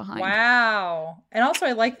behind. Wow. And also,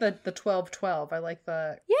 I like the 12:12. I like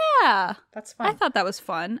the... Yeah. That's fun. I thought that was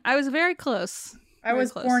fun. I was very close. I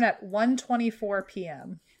was born at 1:24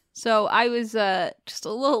 p.m. So I was just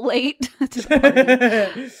a little late to the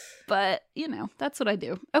party. But, that's what I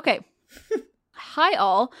do. Okay. Hi,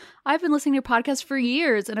 all. I've been listening to your podcast for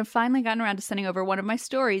years and have finally gotten around to sending over one of my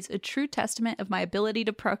stories, a true testament of my ability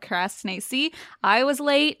to procrastinate. See, I was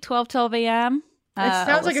late, 12:12 a.m. It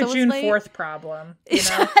sounds like a Alyssa June was late. 4th problem. You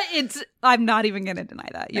know? I'm not even going to deny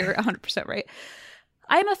that. You're 100% right.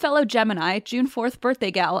 I am a fellow Gemini, June 4th birthday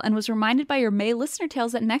gal, and was reminded by your May listener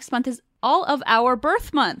tales that next month is all of our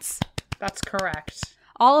birth months. That's correct.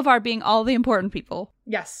 All of our being all the important people.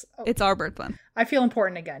 Yes. Oh, It's our birth month. I feel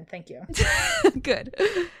important again. Thank you. Good.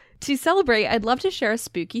 To celebrate, I'd love to share a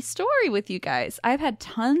spooky story with you guys. I've had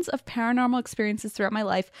tons of paranormal experiences throughout my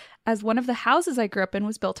life, as one of the houses I grew up in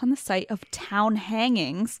was built on the site of town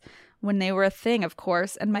hangings when they were a thing, of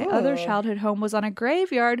course, and my other childhood home was on a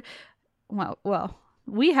graveyard. Well,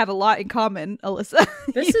 we have a lot in common, Alyssa.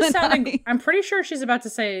 This is sounding... I'm pretty sure she's about to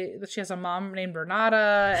say that she has a mom named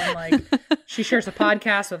Renata, and she shares a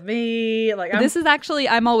podcast with me. This is actually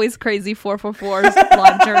I'm Always Crazy 444's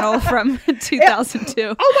live journal from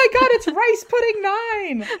 2002. Oh my god, it's Rice Pudding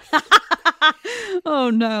 9! Oh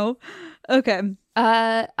no. Okay.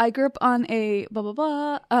 I grew up on a blah blah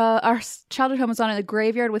blah. Our childhood home was on a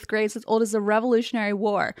graveyard with graves as old as the Revolutionary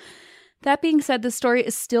War. That being said, the story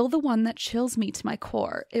is still the one that chills me to my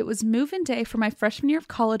core. It was move-in day for my freshman year of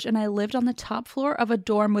college, and I lived on the top floor of a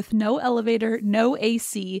dorm with no elevator, no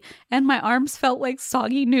AC, and my arms felt like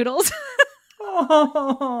soggy noodles.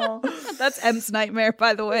 Oh. That's M's nightmare,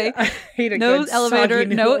 by the way. I hate a no good elevator,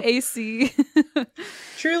 soggy no noodle. AC.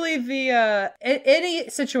 Truly, the any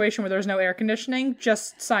situation where there's no air conditioning,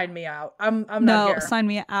 just sign me out. I'm not No, here. sign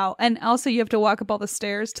me out. And also, you have to walk up all the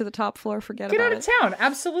stairs to the top floor. Forget Get about out of it. town.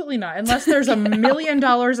 Absolutely not. Unless there's $1 million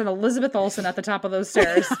and Elizabeth Olsen at the top of those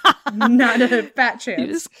stairs. Not a fat chance. You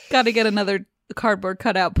just got to get another cardboard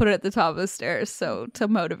cutout, put it at the top of the stairs, to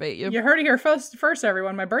motivate you. You heard it here first,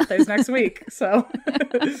 everyone. My birthday's next week, so.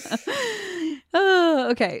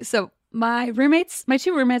 Okay, so my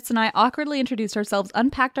two roommates and I awkwardly introduced ourselves,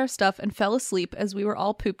 unpacked our stuff, and fell asleep as we were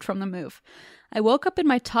all pooped from the move. I woke up in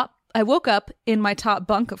my top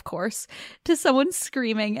bunk, of course, to someone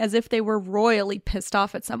screaming as if they were royally pissed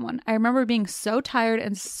off at someone. I remember being so tired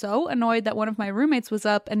and so annoyed that one of my roommates was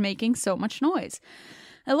up and making so much noise.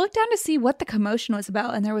 I looked down to see what the commotion was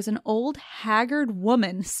about, and there was an old, haggard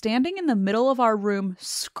woman standing in the middle of our room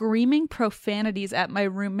screaming profanities at my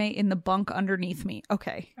roommate in the bunk underneath me.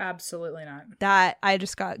 Okay. Absolutely not. That, I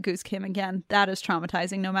just got goose Kim again. That is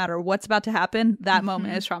traumatizing. No matter what's about to happen, that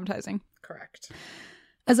moment is traumatizing. Correct.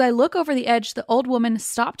 As I look over the edge, the old woman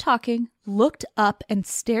stopped talking, looked up, and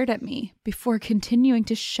stared at me before continuing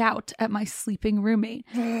to shout at my sleeping roommate.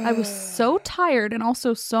 I was so tired and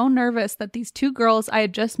also so nervous that these two girls I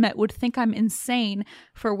had just met would think I'm insane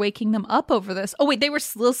for waking them up over this. Oh, wait, they were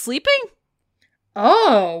still sleeping?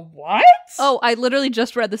 Oh, what? Oh, I literally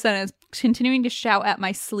just read the sentence, continuing to shout at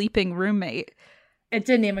my sleeping roommate. It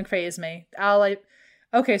didn't even faze me.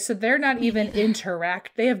 Okay, so they're not even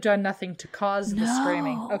interact. They have done nothing to cause the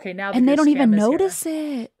screaming. Okay, now and they don't even notice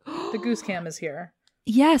it. The goose cam is here.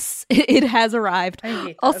 Yes, it has arrived. I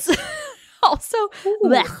hate this. Also,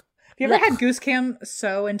 blech, have you ever had goose cam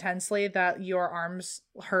so intensely that your arms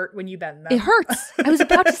hurt when you bend them? it hurts. I was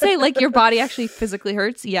about to say, like, your body actually physically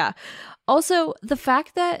hurts. Yeah. Also, the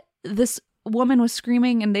fact that this woman was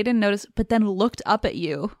screaming and they didn't notice, but then looked up at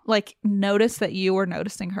you, like, noticed that you were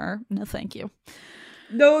noticing her. No, thank you.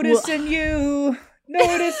 Noticing you,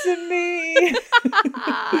 noticing me.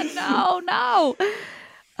 No.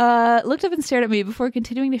 Looked up and stared at me before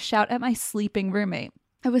continuing to shout at my sleeping roommate.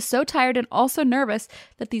 I was so tired and also nervous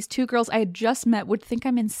that these two girls I had just met would think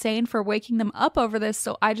I'm insane for waking them up over this,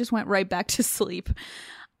 so I just went right back to sleep.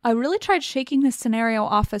 I really tried shaking this scenario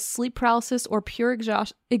off as sleep paralysis or pure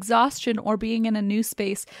exhaustion or being in a new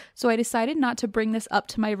space, so I decided not to bring this up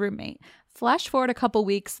to my roommate. Flash forward a couple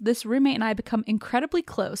weeks, this roommate and I become incredibly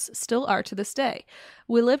close, still are to this day.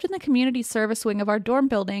 We lived in the community service wing of our dorm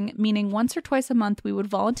building, meaning once or twice a month we would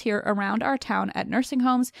volunteer around our town at nursing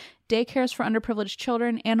homes, daycares for underprivileged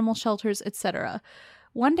children, animal shelters, etc.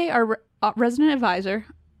 One day our resident advisor,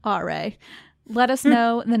 RA, let us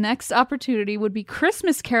know the next opportunity would be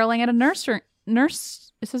Christmas caroling at a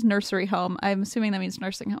it says nursery home. I'm assuming that means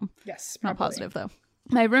nursing home. Yes, probably. Not positive though.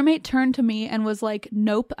 My roommate turned to me and was like,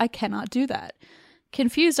 nope, I cannot do that.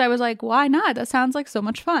 Confused, I was like, why not? That sounds like so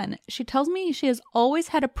much fun. She tells me she has always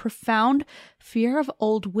had a profound fear of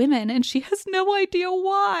old women and she has no idea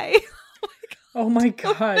why. Oh my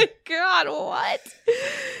God. Oh my God, what?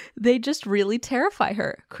 They just really terrify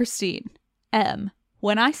her. Christine M.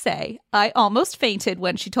 When I say I almost fainted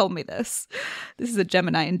when she told me this. This is a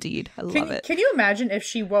Gemini indeed. I love it. Can you imagine if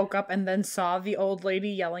she woke up and then saw the old lady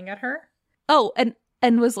yelling at her? Oh,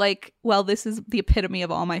 and was like, well, this is the epitome of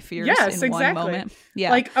all my fears in one moment. Yeah.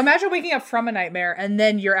 Like, imagine waking up from a nightmare and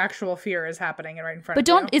then your actual fear is happening right in front of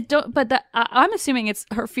you. I'm assuming it's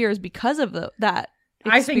her fears because of that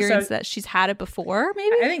experience. I think so. That she's had it before,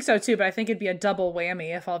 maybe? I think so too, but I think it'd be a double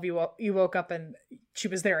whammy if all of you woke up and she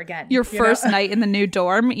was there again. Your first night in the new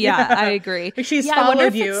dorm? Yeah, I agree. Like she's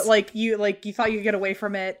followed you, like you thought you could get away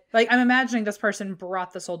from it. Like, I'm imagining this person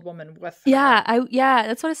brought this old woman with her. Yeah,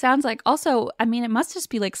 that's what it sounds like. Also, I mean, it must just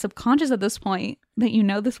be like subconscious at this point that you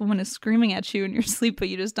know this woman is screaming at you in your sleep, but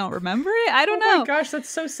you just don't remember it. I don't know. Oh my gosh, that's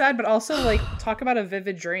so sad, but also like talk about a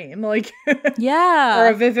vivid dream, like yeah, or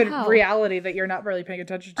a vivid reality that you're not really paying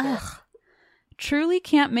attention to. Ugh. Truly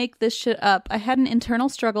can't make this shit up. I had an internal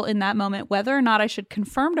struggle in that moment whether or not I should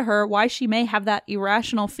confirm to her why she may have that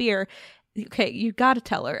irrational fear. Okay, you gotta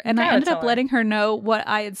tell her. And I ended up letting her know what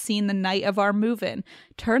I had seen the night of our move-in.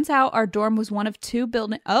 Turns out our dorm was one of two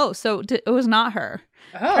buildings. Oh, so it was not her.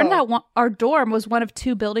 Oh. Turned out our dorm was one of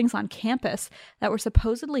two buildings on campus that were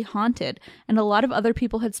supposedly haunted, and a lot of other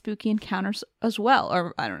people had spooky encounters as well.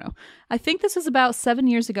 Or, I don't know. I think this was about 7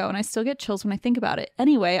 years ago, and I still get chills when I think about it.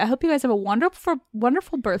 Anyway, I hope you guys have a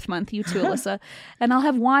wonderful birth month, you two, Alyssa. And I'll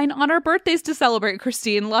have wine on our birthdays to celebrate,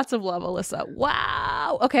 Christine. Lots of love, Alyssa.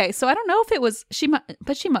 Wow. Okay, so I don't know if it was,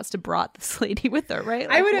 but she must have brought this lady with her, right?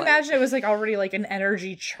 Like, I would imagine it was like already like an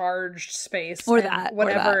energy charged space. Or that.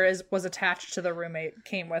 Whatever was attached to the roommate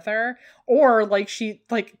came with her. Or like she,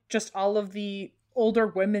 like just all of the older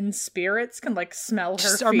women's spirits can like smell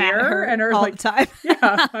her fear and her all like the time.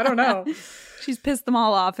 Yeah, I don't know. She's pissed them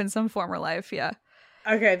all off in some former life. Yeah.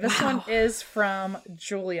 Okay, this one is from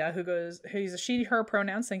Julia, who's a she, her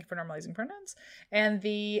pronouns. Thank you for normalizing pronouns. And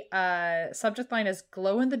the subject line is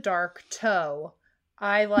glow in the dark toe.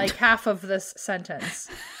 I like half of this sentence.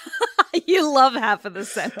 You love half of the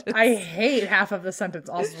sentence. I hate half of the sentence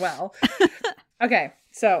as well. Okay,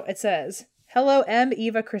 so it says, hello, M,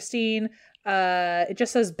 Eva, Christine. It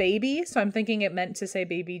just says baby, so I'm thinking it meant to say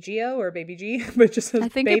baby Geo or baby G, but it just says I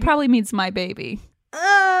think baby. It probably means my baby.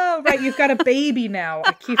 Oh, right, you've got a baby now.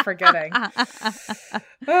 I keep forgetting.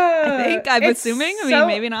 I'm assuming. I mean,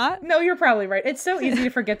 maybe not. No, you're probably right. It's so easy to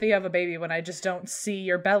forget that you have a baby when I just don't see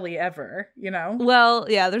your belly ever, you know? Well,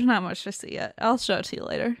 yeah, there's not much to see yet. I'll show it to you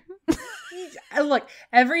later. Look,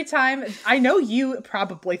 every time, I know you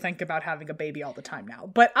probably think about having a baby all the time now,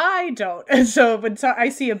 but I don't. And so when I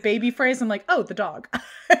see a baby phrase, I'm like, oh, the dog.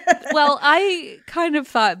 Well, I kind of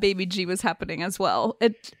thought baby G was happening as well.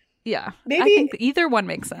 Yeah, maybe I think either one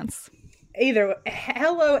makes sense. Either.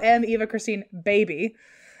 Hello, M, Eva, Christine, baby.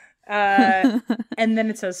 And then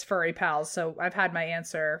it says furry pals. So I've had my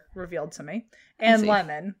answer revealed to me. And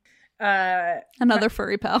lemon. Another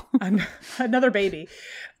furry pal. Another baby.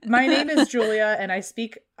 My name is Julia, and I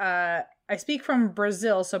speak from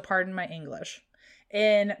Brazil, so pardon my English.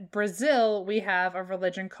 In Brazil, we have a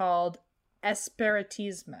religion called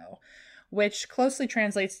Espiritismo, which closely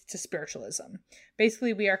translates to spiritualism.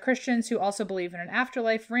 Basically, we are Christians who also believe in an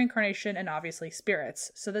afterlife, reincarnation, and obviously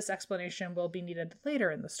spirits. So this explanation will be needed later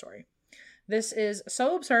in the story. This is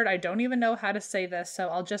so absurd, I don't even know how to say this, so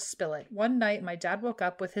I'll just spill it. One night, my dad woke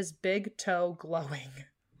up with his big toe glowing.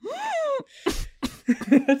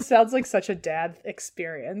 It sounds like such a dad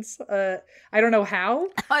experience. I don't know how.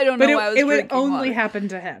 I don't know why I was it would drinking only water. happen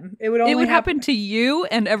to him. It would happen to you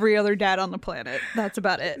and every other dad on the planet. That's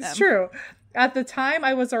about it. It's true. At the time,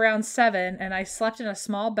 I was around 7, and I slept in a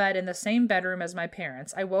small bed in the same bedroom as my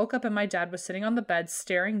parents. I woke up and my dad was sitting on the bed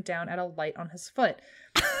staring down at a light on his foot.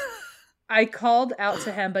 I called out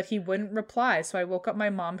to him, but he wouldn't reply, so I woke up my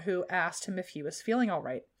mom, who asked him if he was feeling all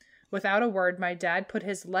right. Without a word, my dad put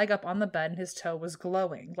his leg up on the bed and his toe was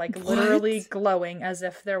glowing, like literally glowing, as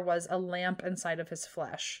if there was a lamp inside of his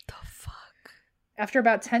flesh. The fuck? After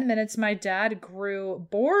about 10 minutes, my dad grew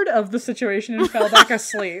bored of the situation and fell back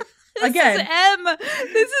asleep. Again,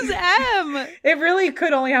 This is M. It really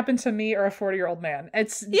could only happen to me or a 40-year-old man.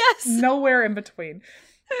 It's nowhere in between.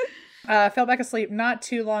 Fell back asleep. Not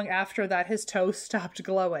too long after that, his toe stopped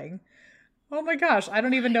glowing. Oh my gosh, I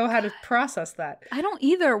don't even know how to process that. I don't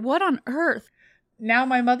either. What on earth? Now,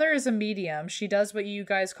 my mother is a medium. She does what you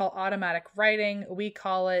guys call automatic writing. We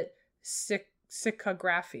call it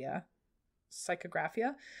psychographia.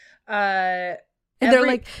 And they're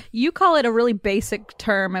like, you call it a really basic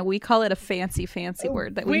term, and we call it a fancy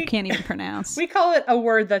word that we can't even pronounce. We call it a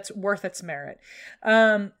word that's worth its merit.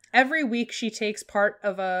 Every week, she takes part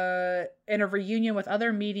in a reunion with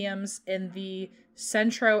other mediums in the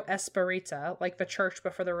Centro Espírita, like the church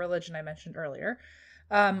before the religion I mentioned earlier,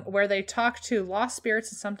 where they talk to lost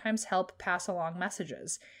spirits and sometimes help pass along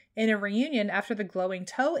messages. In a reunion after the glowing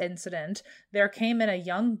toe incident, there came in a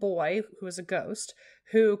young boy who was a ghost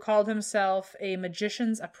who called himself a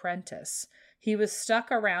magician's apprentice. He was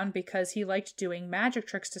stuck around because he liked doing magic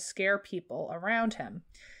tricks to scare people around him.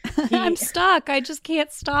 I'm stuck. I just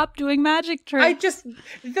can't stop doing magic tricks.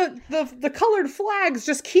 The colored flags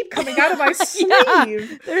just keep coming out of my sleeve.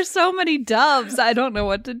 Yeah, there's so many doves. I don't know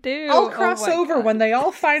what to do. I'll cross over when they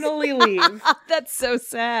all finally leave. That's so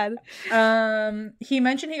sad. He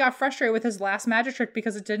mentioned he got frustrated with his last magic trick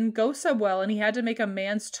because it didn't go so well and he had to make a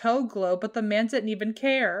man's toe glow, but the man didn't even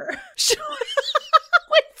care.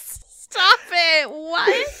 Stop it.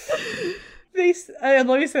 What? Let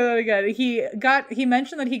me say that again. He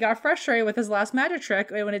mentioned that he got frustrated with his last magic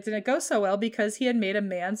trick when it didn't go so well because he had made a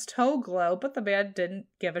man's toe glow, but the man didn't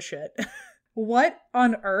give a shit. What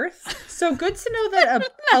on earth? So good to know that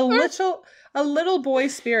a little boy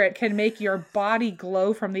spirit can make your body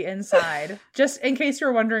glow from the inside. Just in case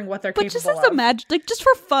you're wondering what they're capable of. But just as a magic, like just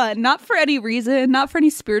for fun, not for any reason, not for any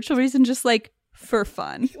spiritual reason, just like for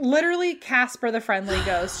fun. Literally Casper the Friendly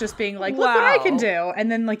Ghost just being like, look what I can do.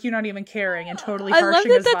 And then like you're not even caring and totally harshing his vibe.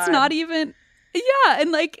 I love that that's not even... Yeah,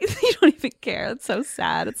 and like you don't even care. It's so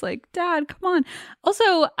sad. It's like, Dad, come on.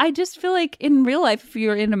 Also, I just feel like in real life, if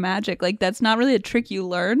you're into magic, like that's not really a trick you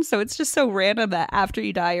learn. So it's just so random that after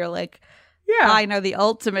you die, you're like, yeah, I know the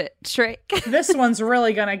ultimate trick. This one's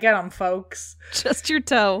really gonna get them, folks. Just your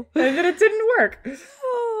toe. And then it didn't work.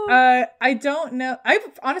 I don't know.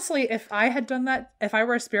 Honestly, if I had done that, if I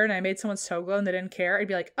were a spirit and I made someone's toe glow and they didn't care, I'd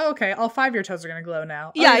be like, oh, okay, all 5 of your toes are going to glow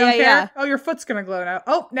now. Oh, yeah. Oh, your foot's going to glow now.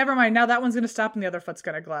 Oh, never mind. Now that one's going to stop and the other foot's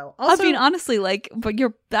going to glow. Also, I mean, honestly, like, but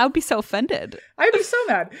that would be so offended. I'd be so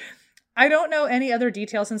mad. I don't know any other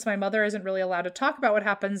details since my mother isn't really allowed to talk about what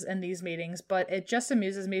happens in these meetings, but it just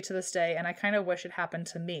amuses me to this day, and I kind of wish it happened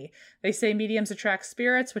to me. They say mediums attract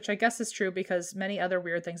spirits, which I guess is true because many other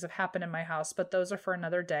weird things have happened in my house, but those are for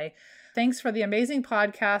another day. Thanks for the amazing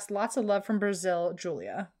podcast. Lots of love from Brazil,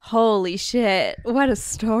 Julia. Holy shit. What a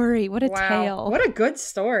story. What a tale. What a good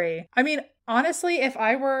story. I mean, honestly, if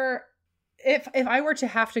I were to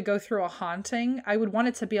have to go through a haunting, I would want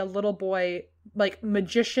it to be a little boy, like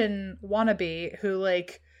magician wannabe who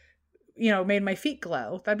like, you know, made my feet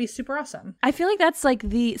glow. That'd be super awesome. I feel like that's like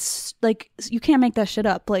you can't make that shit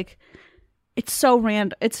up. Like it's so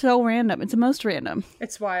random. It's the most random.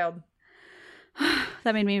 It's wild.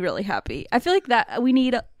 That made me really happy. I feel like that we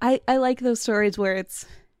need, I like those stories where it's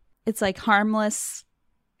like harmless,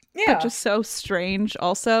 but just so strange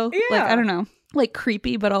also. Yeah. Like, I don't know, like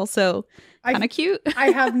creepy, but also kind of cute.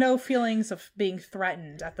 I have no feelings of being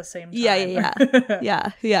threatened at the same time.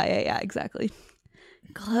 Yeah, exactly.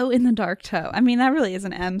 Glow in the dark toe. I mean, that really is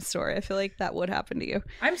an M story. I feel like that would happen to you.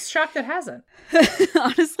 I'm shocked it hasn't.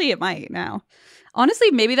 Honestly, it might now.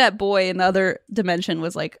 Honestly, maybe that boy in the other dimension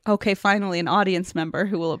was like, okay, finally an audience member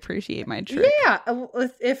who will appreciate my trick. Yeah,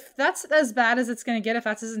 if that's as bad as it's going to get, if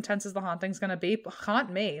that's as intense as the haunting's going to be,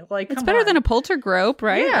 haunt me. Like, it's better than a poltergrope,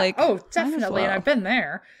 right? Yeah. Like, oh, definitely. And I've been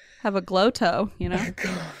there. Have a glow toe,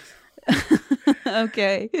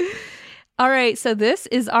 Okay. All right, so this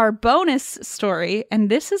is our bonus story, and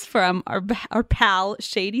this is from our pal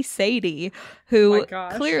Shady Sadie, who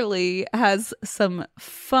clearly has some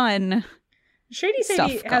fun Shady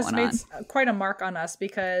Sadie has made quite a mark on us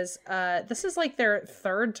because this is like their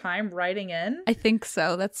third time writing in. I think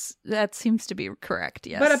so. That seems to be correct,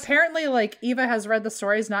 yes. But apparently, like, Eva has read the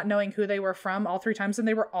stories not knowing who they were from all 3 times, and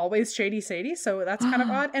they were always Shady Sadie, so that's kind of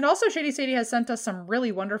odd. And also, Shady Sadie has sent us some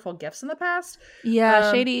really wonderful gifts in the past. Yeah,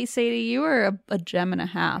 Shady Sadie, you were a gem and a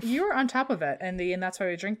half. You were on top of it, and That's Why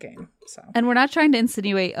We Drink game. So. And we're not trying to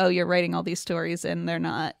insinuate, oh, you're writing all these stories, and they're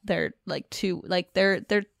not. They're like they're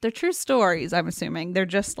true stories. I'm assuming they're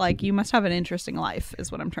just like, you must have an interesting life,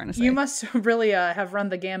 is what I'm trying to say. You must really have run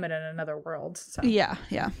the gamut in another world. So. Yeah.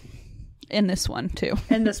 In this one too.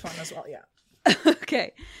 In this one as well, yeah.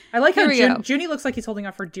 Okay. I like how Junie looks like he's holding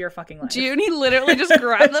up for dear fucking life. Junie literally just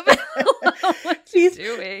grabbed the bell. What's he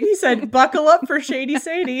doing? He said, buckle up for Shady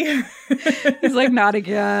Sadie. He's like, not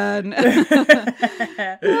again.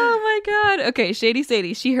 Oh my God. Okay, Shady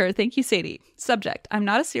Sadie, she, her. Thank you, Sadie. Subject, I'm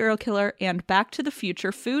not a serial killer and Back to the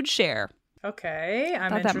Future food share. Okay,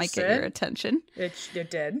 I'm interested. That might get your attention. It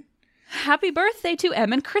did. Happy birthday to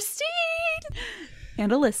Em and Christine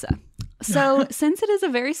and Alyssa. So, since it is a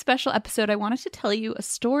very special episode, I wanted to tell you a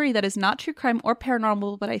story that is not true crime or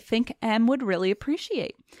paranormal, but I think Em would really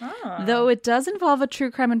appreciate. Though it does involve a true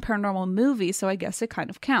crime and paranormal movie, so I guess it kind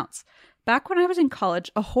of counts. Back when I was in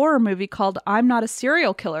college, a horror movie called I'm Not a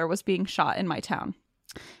Serial Killer was being shot in my town.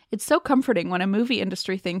 It's so comforting when a movie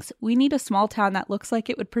industry thinks we need a small town that looks like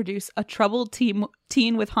it would produce a troubled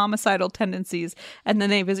teen with homicidal tendencies, and then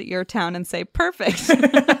they visit your town and say, perfect.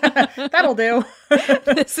 That'll do.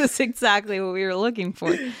 This is exactly what we were looking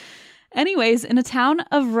for. Anyways, in a town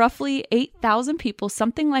of roughly 8,000 people,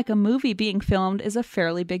 something like a movie being filmed is a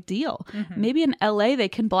fairly big deal. Mm-hmm. Maybe in LA, they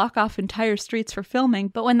can block off entire streets for filming,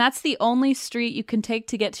 but when that's the only street you can take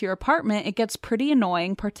to get to your apartment, it gets pretty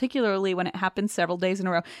annoying, particularly when it happens several days in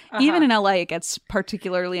a row. Even in LA, it gets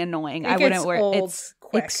particularly annoying. It's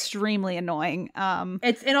quick. Extremely annoying.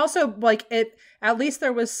 It's and also like it. At least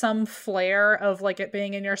there was some flair of like it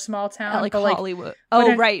being in your small town, like Hollywood.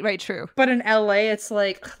 Right, true. But in LA, it's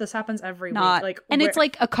like this happens every week. Like, it's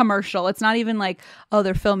like a commercial. It's not even like, oh,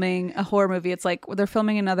 they're filming a horror movie. It's like they're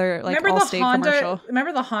filming another like Allstate commercial.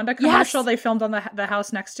 Remember the Honda commercial they filmed on the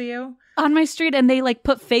house next to you? On my street, and they like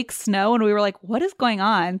put fake snow, and we were like, what is going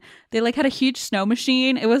on? They like had a huge snow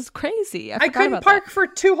machine. It was crazy. I couldn't park for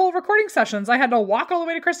 2 whole recording sessions. I had to walk all the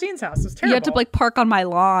way to Christine's house. It was terrible. You had to like park on my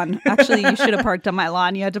lawn. Actually, you should have parked on my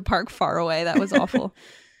lawn. You had to park far away. That was awful.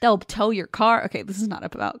 They'll tow your car. Okay, this is not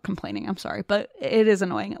about complaining. I'm sorry, but it is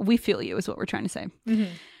annoying. We feel you is what we're trying to say.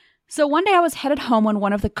 Mm-hmm. So one day I was headed home when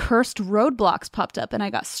one of the cursed roadblocks popped up, and I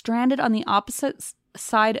got stranded on the opposite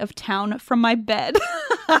side of town from my bed.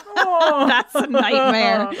 That's a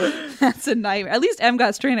nightmare. That's a nightmare. At least Em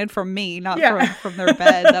got stranded from me, not from their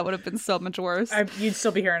bed. That would have been so much worse. You'd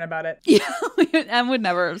still be hearing about it. Yeah, Em would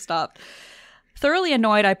never have stopped. Thoroughly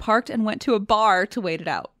annoyed, I parked and went to a bar to wait it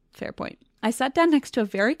out. Fair point. I sat down next to a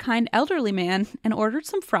very kind elderly man and ordered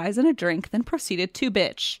some fries and a drink, then proceeded to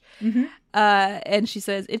bitch. Mm-hmm. And she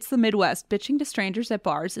says, it's the Midwest. Bitching to strangers at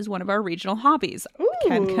bars is one of our regional hobbies. Ooh,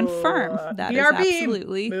 can confirm. That BRB, is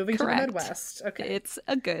absolutely moving correct. To the Midwest. Okay. It's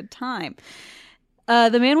a good time.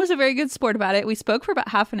 The man was a very good sport about it. We spoke for about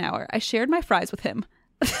half an hour. I shared my fries with him.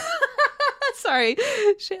 Sorry.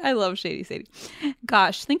 I love Shady Sadie.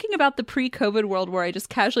 Gosh, thinking about the pre-COVID world where I just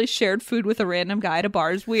casually shared food with a random guy at a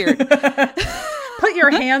bar is weird. Put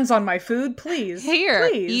your hands on my food, please. Here,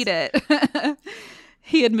 please. Eat it.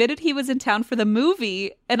 He admitted he was in town for the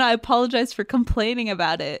movie, and I apologized for complaining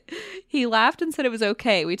about it. He laughed and said it was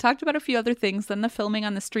okay. We talked about a few other things, then the filming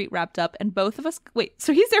on the street wrapped up, and both of us... Wait,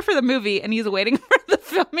 so he's there for the movie, and he's waiting for the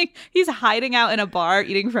filming? He's hiding out in a bar,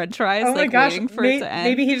 eating french fries, oh my gosh. Waiting for it to end?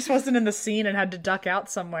 Maybe he just wasn't in the scene and had to duck out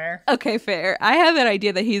somewhere. Okay, fair. I have an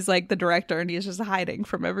idea that he's like the director, and he's just hiding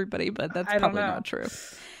from everybody, but that's probably not true.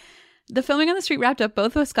 The filming on the street wrapped up.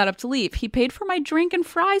 Both of us got up to leave. He paid for my drink and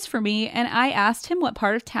fries for me, and I asked him what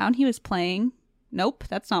part of town he was playing. Nope,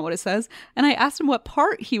 that's not what it says. And I asked him what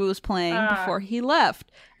part he was playing before he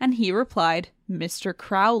left. And he replied, Mr.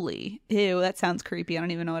 Crowley. Ew, that sounds creepy. I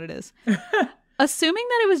don't even know what it is. Assuming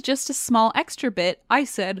that it was just a small extra bit, I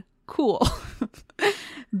said, cool.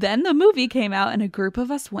 Then the movie came out, and a group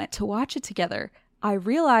of us went to watch it together. I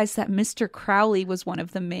realized that Mr. Crowley was one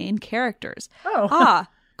of the main characters. Oh.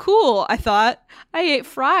 Cool, I thought. I ate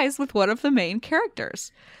fries with one of the main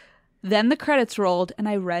characters. Then the credits rolled and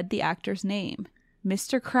I read the actor's name.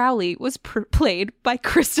 Mr. Crowley was played by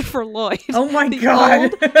Christopher Lloyd. Oh my the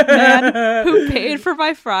God. old man who paid for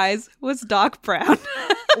my fries was Doc Brown.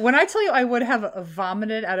 When I tell you I would have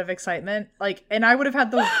vomited out of excitement, and I would have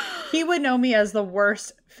had he would know me as the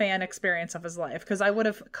worst fan experience of his life because I would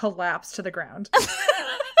have collapsed to the ground.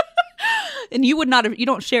 And you would not have, you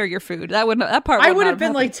don't share your food. That part I would have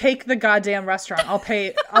been like, take the goddamn restaurant.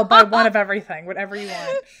 I'll buy one of everything, whatever you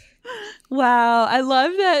want. Wow. I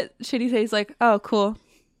love that Shady Sadie's like, oh, cool.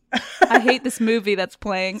 I hate this movie that's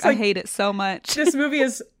playing. I hate it so much. This movie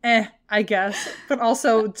is I guess. But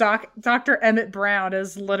also Dr. Emmett Brown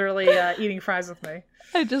is literally eating fries with me.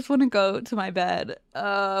 I just want to go to my bed.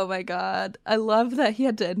 Oh my God. I love that he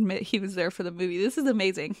had to admit he was there for the movie. This is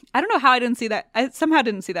amazing. I don't know how I didn't see that. I somehow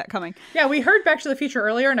didn't see that coming. Yeah, we heard Back to the Future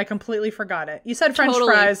earlier and I completely forgot it. You said French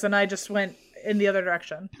fries and I just went in the other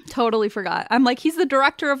direction. Totally forgot. I'm like, he's the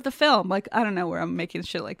director of the film. Like, I don't know where I'm making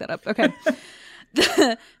shit like that up. Okay.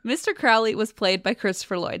 Mr. Crowley was played by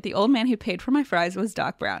Christopher Lloyd. The old man who paid for my fries was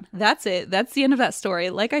Doc Brown. That's it. That's the end of that story.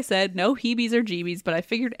 Like I said, no heebies or jeebies, but I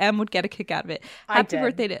figured Em would get a kick out of it. Happy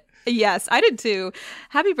birthday to... Yes, I did too.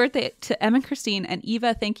 Happy birthday to Em and Christine and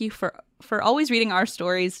Eva. Thank you for always reading our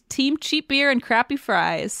stories. Team cheap beer and crappy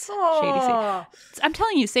fries. Shady Sadie. I'm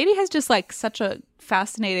telling you, Sadie has just like such a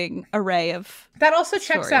fascinating array of that also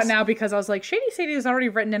checks stories. Out now because I was like, Shady Sadie has already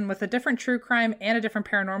written in with a different true crime and a different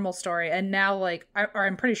paranormal story, and now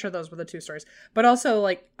I'm pretty sure those were the two stories, but also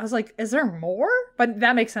I was like, is there more? But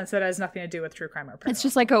that makes sense. That has nothing to do with true crime or paranormal. It's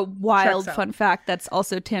just like a wild fun fact that's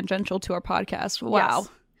also tangential to our podcast. Wow. Yes.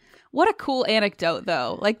 What a cool anecdote,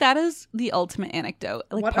 though. Like, that is the ultimate anecdote,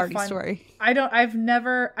 like what party story.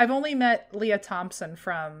 I've only met Leah Thompson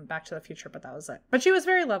from Back to the Future, but that was it. But she was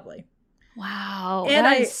very lovely. Wow. And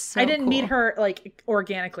I didn't meet her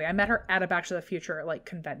organically. I met her at a Back to the Future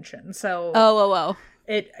convention. So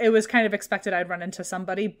it was kind of expected I'd run into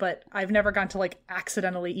somebody, but I've never gone to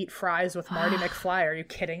accidentally eat fries with Marty McFly. Are you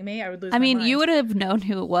kidding me? I would lose my mind. You would have known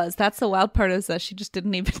who it was. That's the wild part, is that she just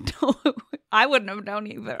didn't even know. I wouldn't have known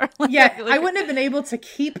either. I wouldn't have been able to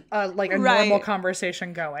keep a normal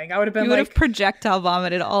conversation going. I would have been you would have projectile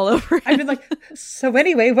vomited all over it. I'd been like, so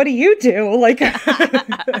anyway, what do you do?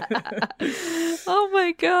 Oh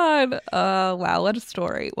my God. Wow, what a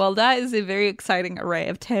story. Well, that is a very exciting array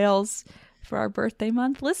of tales for our birthday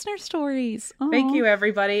month listener stories. Aww. Thank you,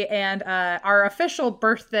 everybody. And our official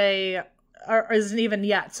birthday isn't even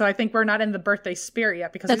yet. So I think we're not in the birthday spirit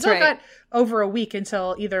yet because we still got over a week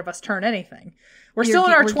until either of us turn anything. We're still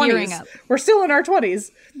in our 20s. We're still in our 20s.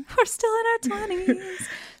 We're still in our 20s.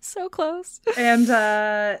 So close. And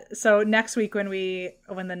so next week when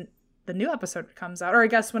the new episode comes out, or I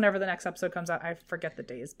guess whenever the next episode comes out, I forget the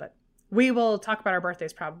days, but we will talk about our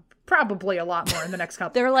birthdays probably a lot more in the next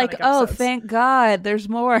couple. They're like, oh, thank God, there's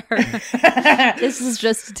more. This is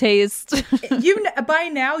just a taste. By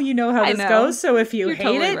now, you know how this goes. So if you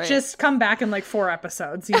hate it, just come back in 4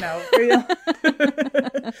 episodes. All right.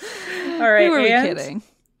 Who are we kidding?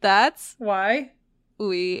 That's why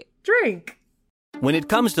we drink. When it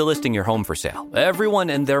comes to listing your home for sale, everyone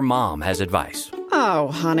and their mom has advice. Oh,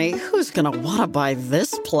 honey, who's going to want to buy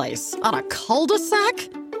this place? On a cul-de-sac?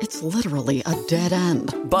 It's literally a dead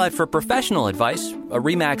end. But for professional advice, a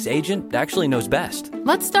RE/MAX agent actually knows best.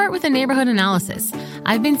 Let's start with a neighborhood analysis.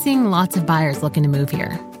 I've been seeing lots of buyers looking to move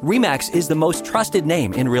here. RE/MAX is the most trusted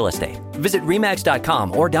name in real estate. Visit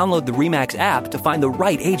RE/MAX.com or download the RE/MAX app to find the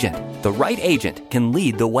right agent. The right agent can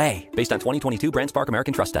lead the way. Based on 2022 BrandSpark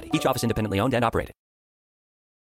American Trust Study. Each office independently owned and operated.